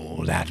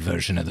soul that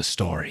version of the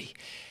story,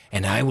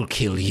 and I will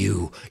kill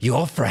you,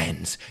 your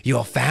friends,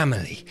 your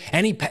family,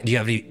 any pet. Do you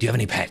have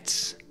any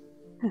pets?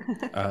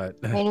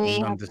 When we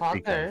have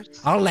poggers.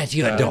 I'll let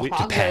you adopt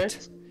a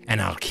pet,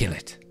 and I'll kill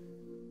it.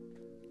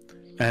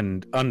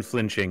 And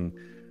unflinching,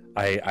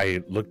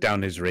 I look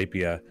down his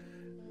rapier,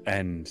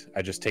 and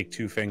I just take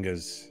 2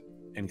 fingers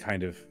and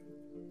kind of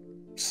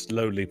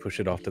slowly push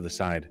it off to the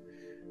side.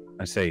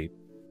 I say,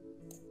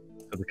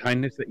 for the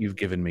kindness that you've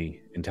given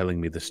me in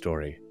telling me the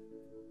story,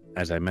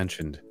 as I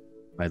mentioned,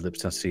 my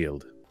lips are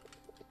sealed.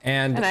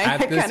 And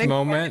at this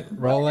moment,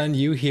 Roland,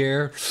 you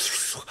hear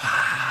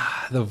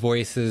the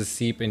voices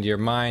seep into your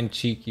mind,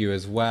 cheek you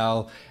as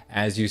well,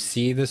 as you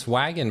see this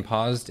wagon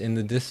paused in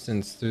the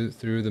distance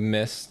through the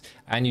mist,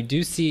 and you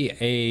do see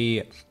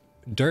a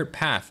dirt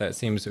path that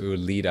seems to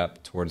lead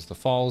up towards the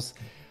falls.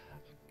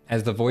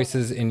 As the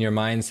voices in your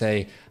mind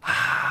say,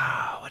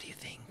 what do you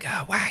think?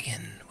 A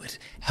wagon would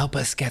help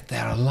us get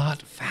there a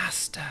lot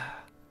faster.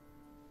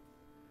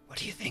 What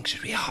do you think?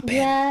 Should we hop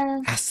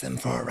in? Ask them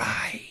for a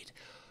ride?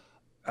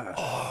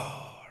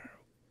 Or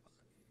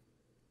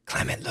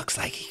Clement looks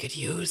like he could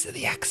use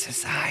the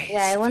exercise.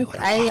 Yeah,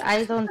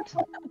 I don't.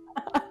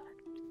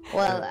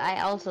 Well,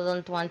 I also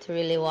don't want to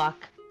really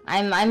walk.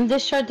 I'm the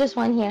shortest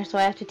one here, so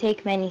I have to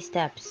take many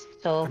steps.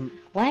 So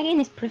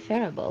wagon is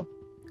preferable.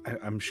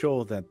 I'm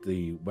sure that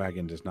the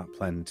wagon does not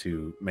plan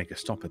to make a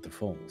stop at the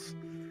falls.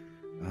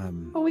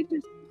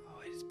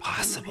 It's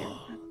possible.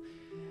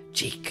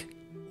 Cheek,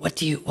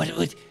 what's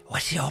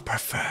your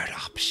preferred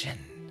option?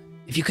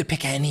 If you could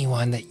pick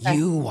anyone that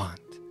you want.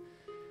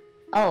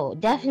 Oh,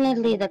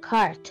 definitely the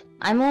cart.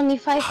 I'm only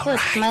 5 foot.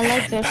 My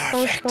legs are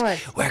so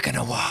short. We're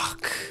gonna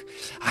walk.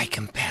 I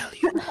compel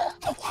you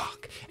to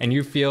walk. And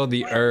you feel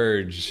the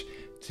urge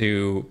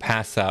to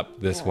pass up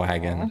this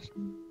wagon.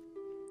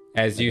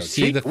 As you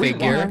see the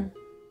figure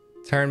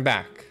turn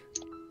back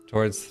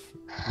towards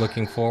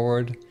looking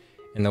forward,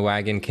 and the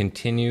wagon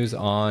continues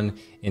on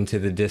into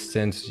the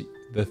distance.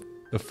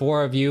 The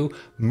 4 of you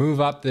move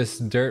up this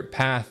dirt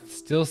path,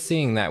 still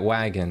seeing that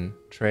wagon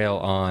trail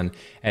on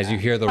as you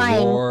hear the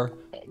roar.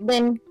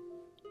 Then,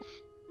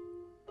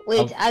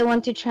 wait, I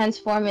want to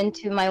transform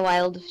into my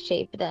wild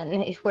shape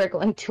then, if we're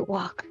going to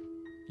walk.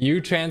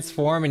 You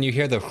transform and you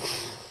hear the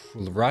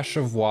rush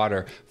of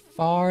water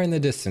far in the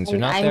distance. You're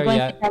not there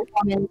yet. I'm going to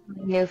transform into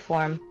my new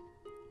form.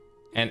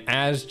 And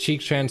as Cheek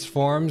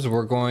transforms,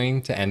 we're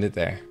going to end it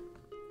there.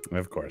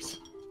 Of course.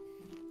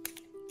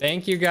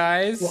 Thank you,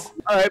 guys.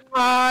 All right,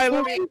 bye.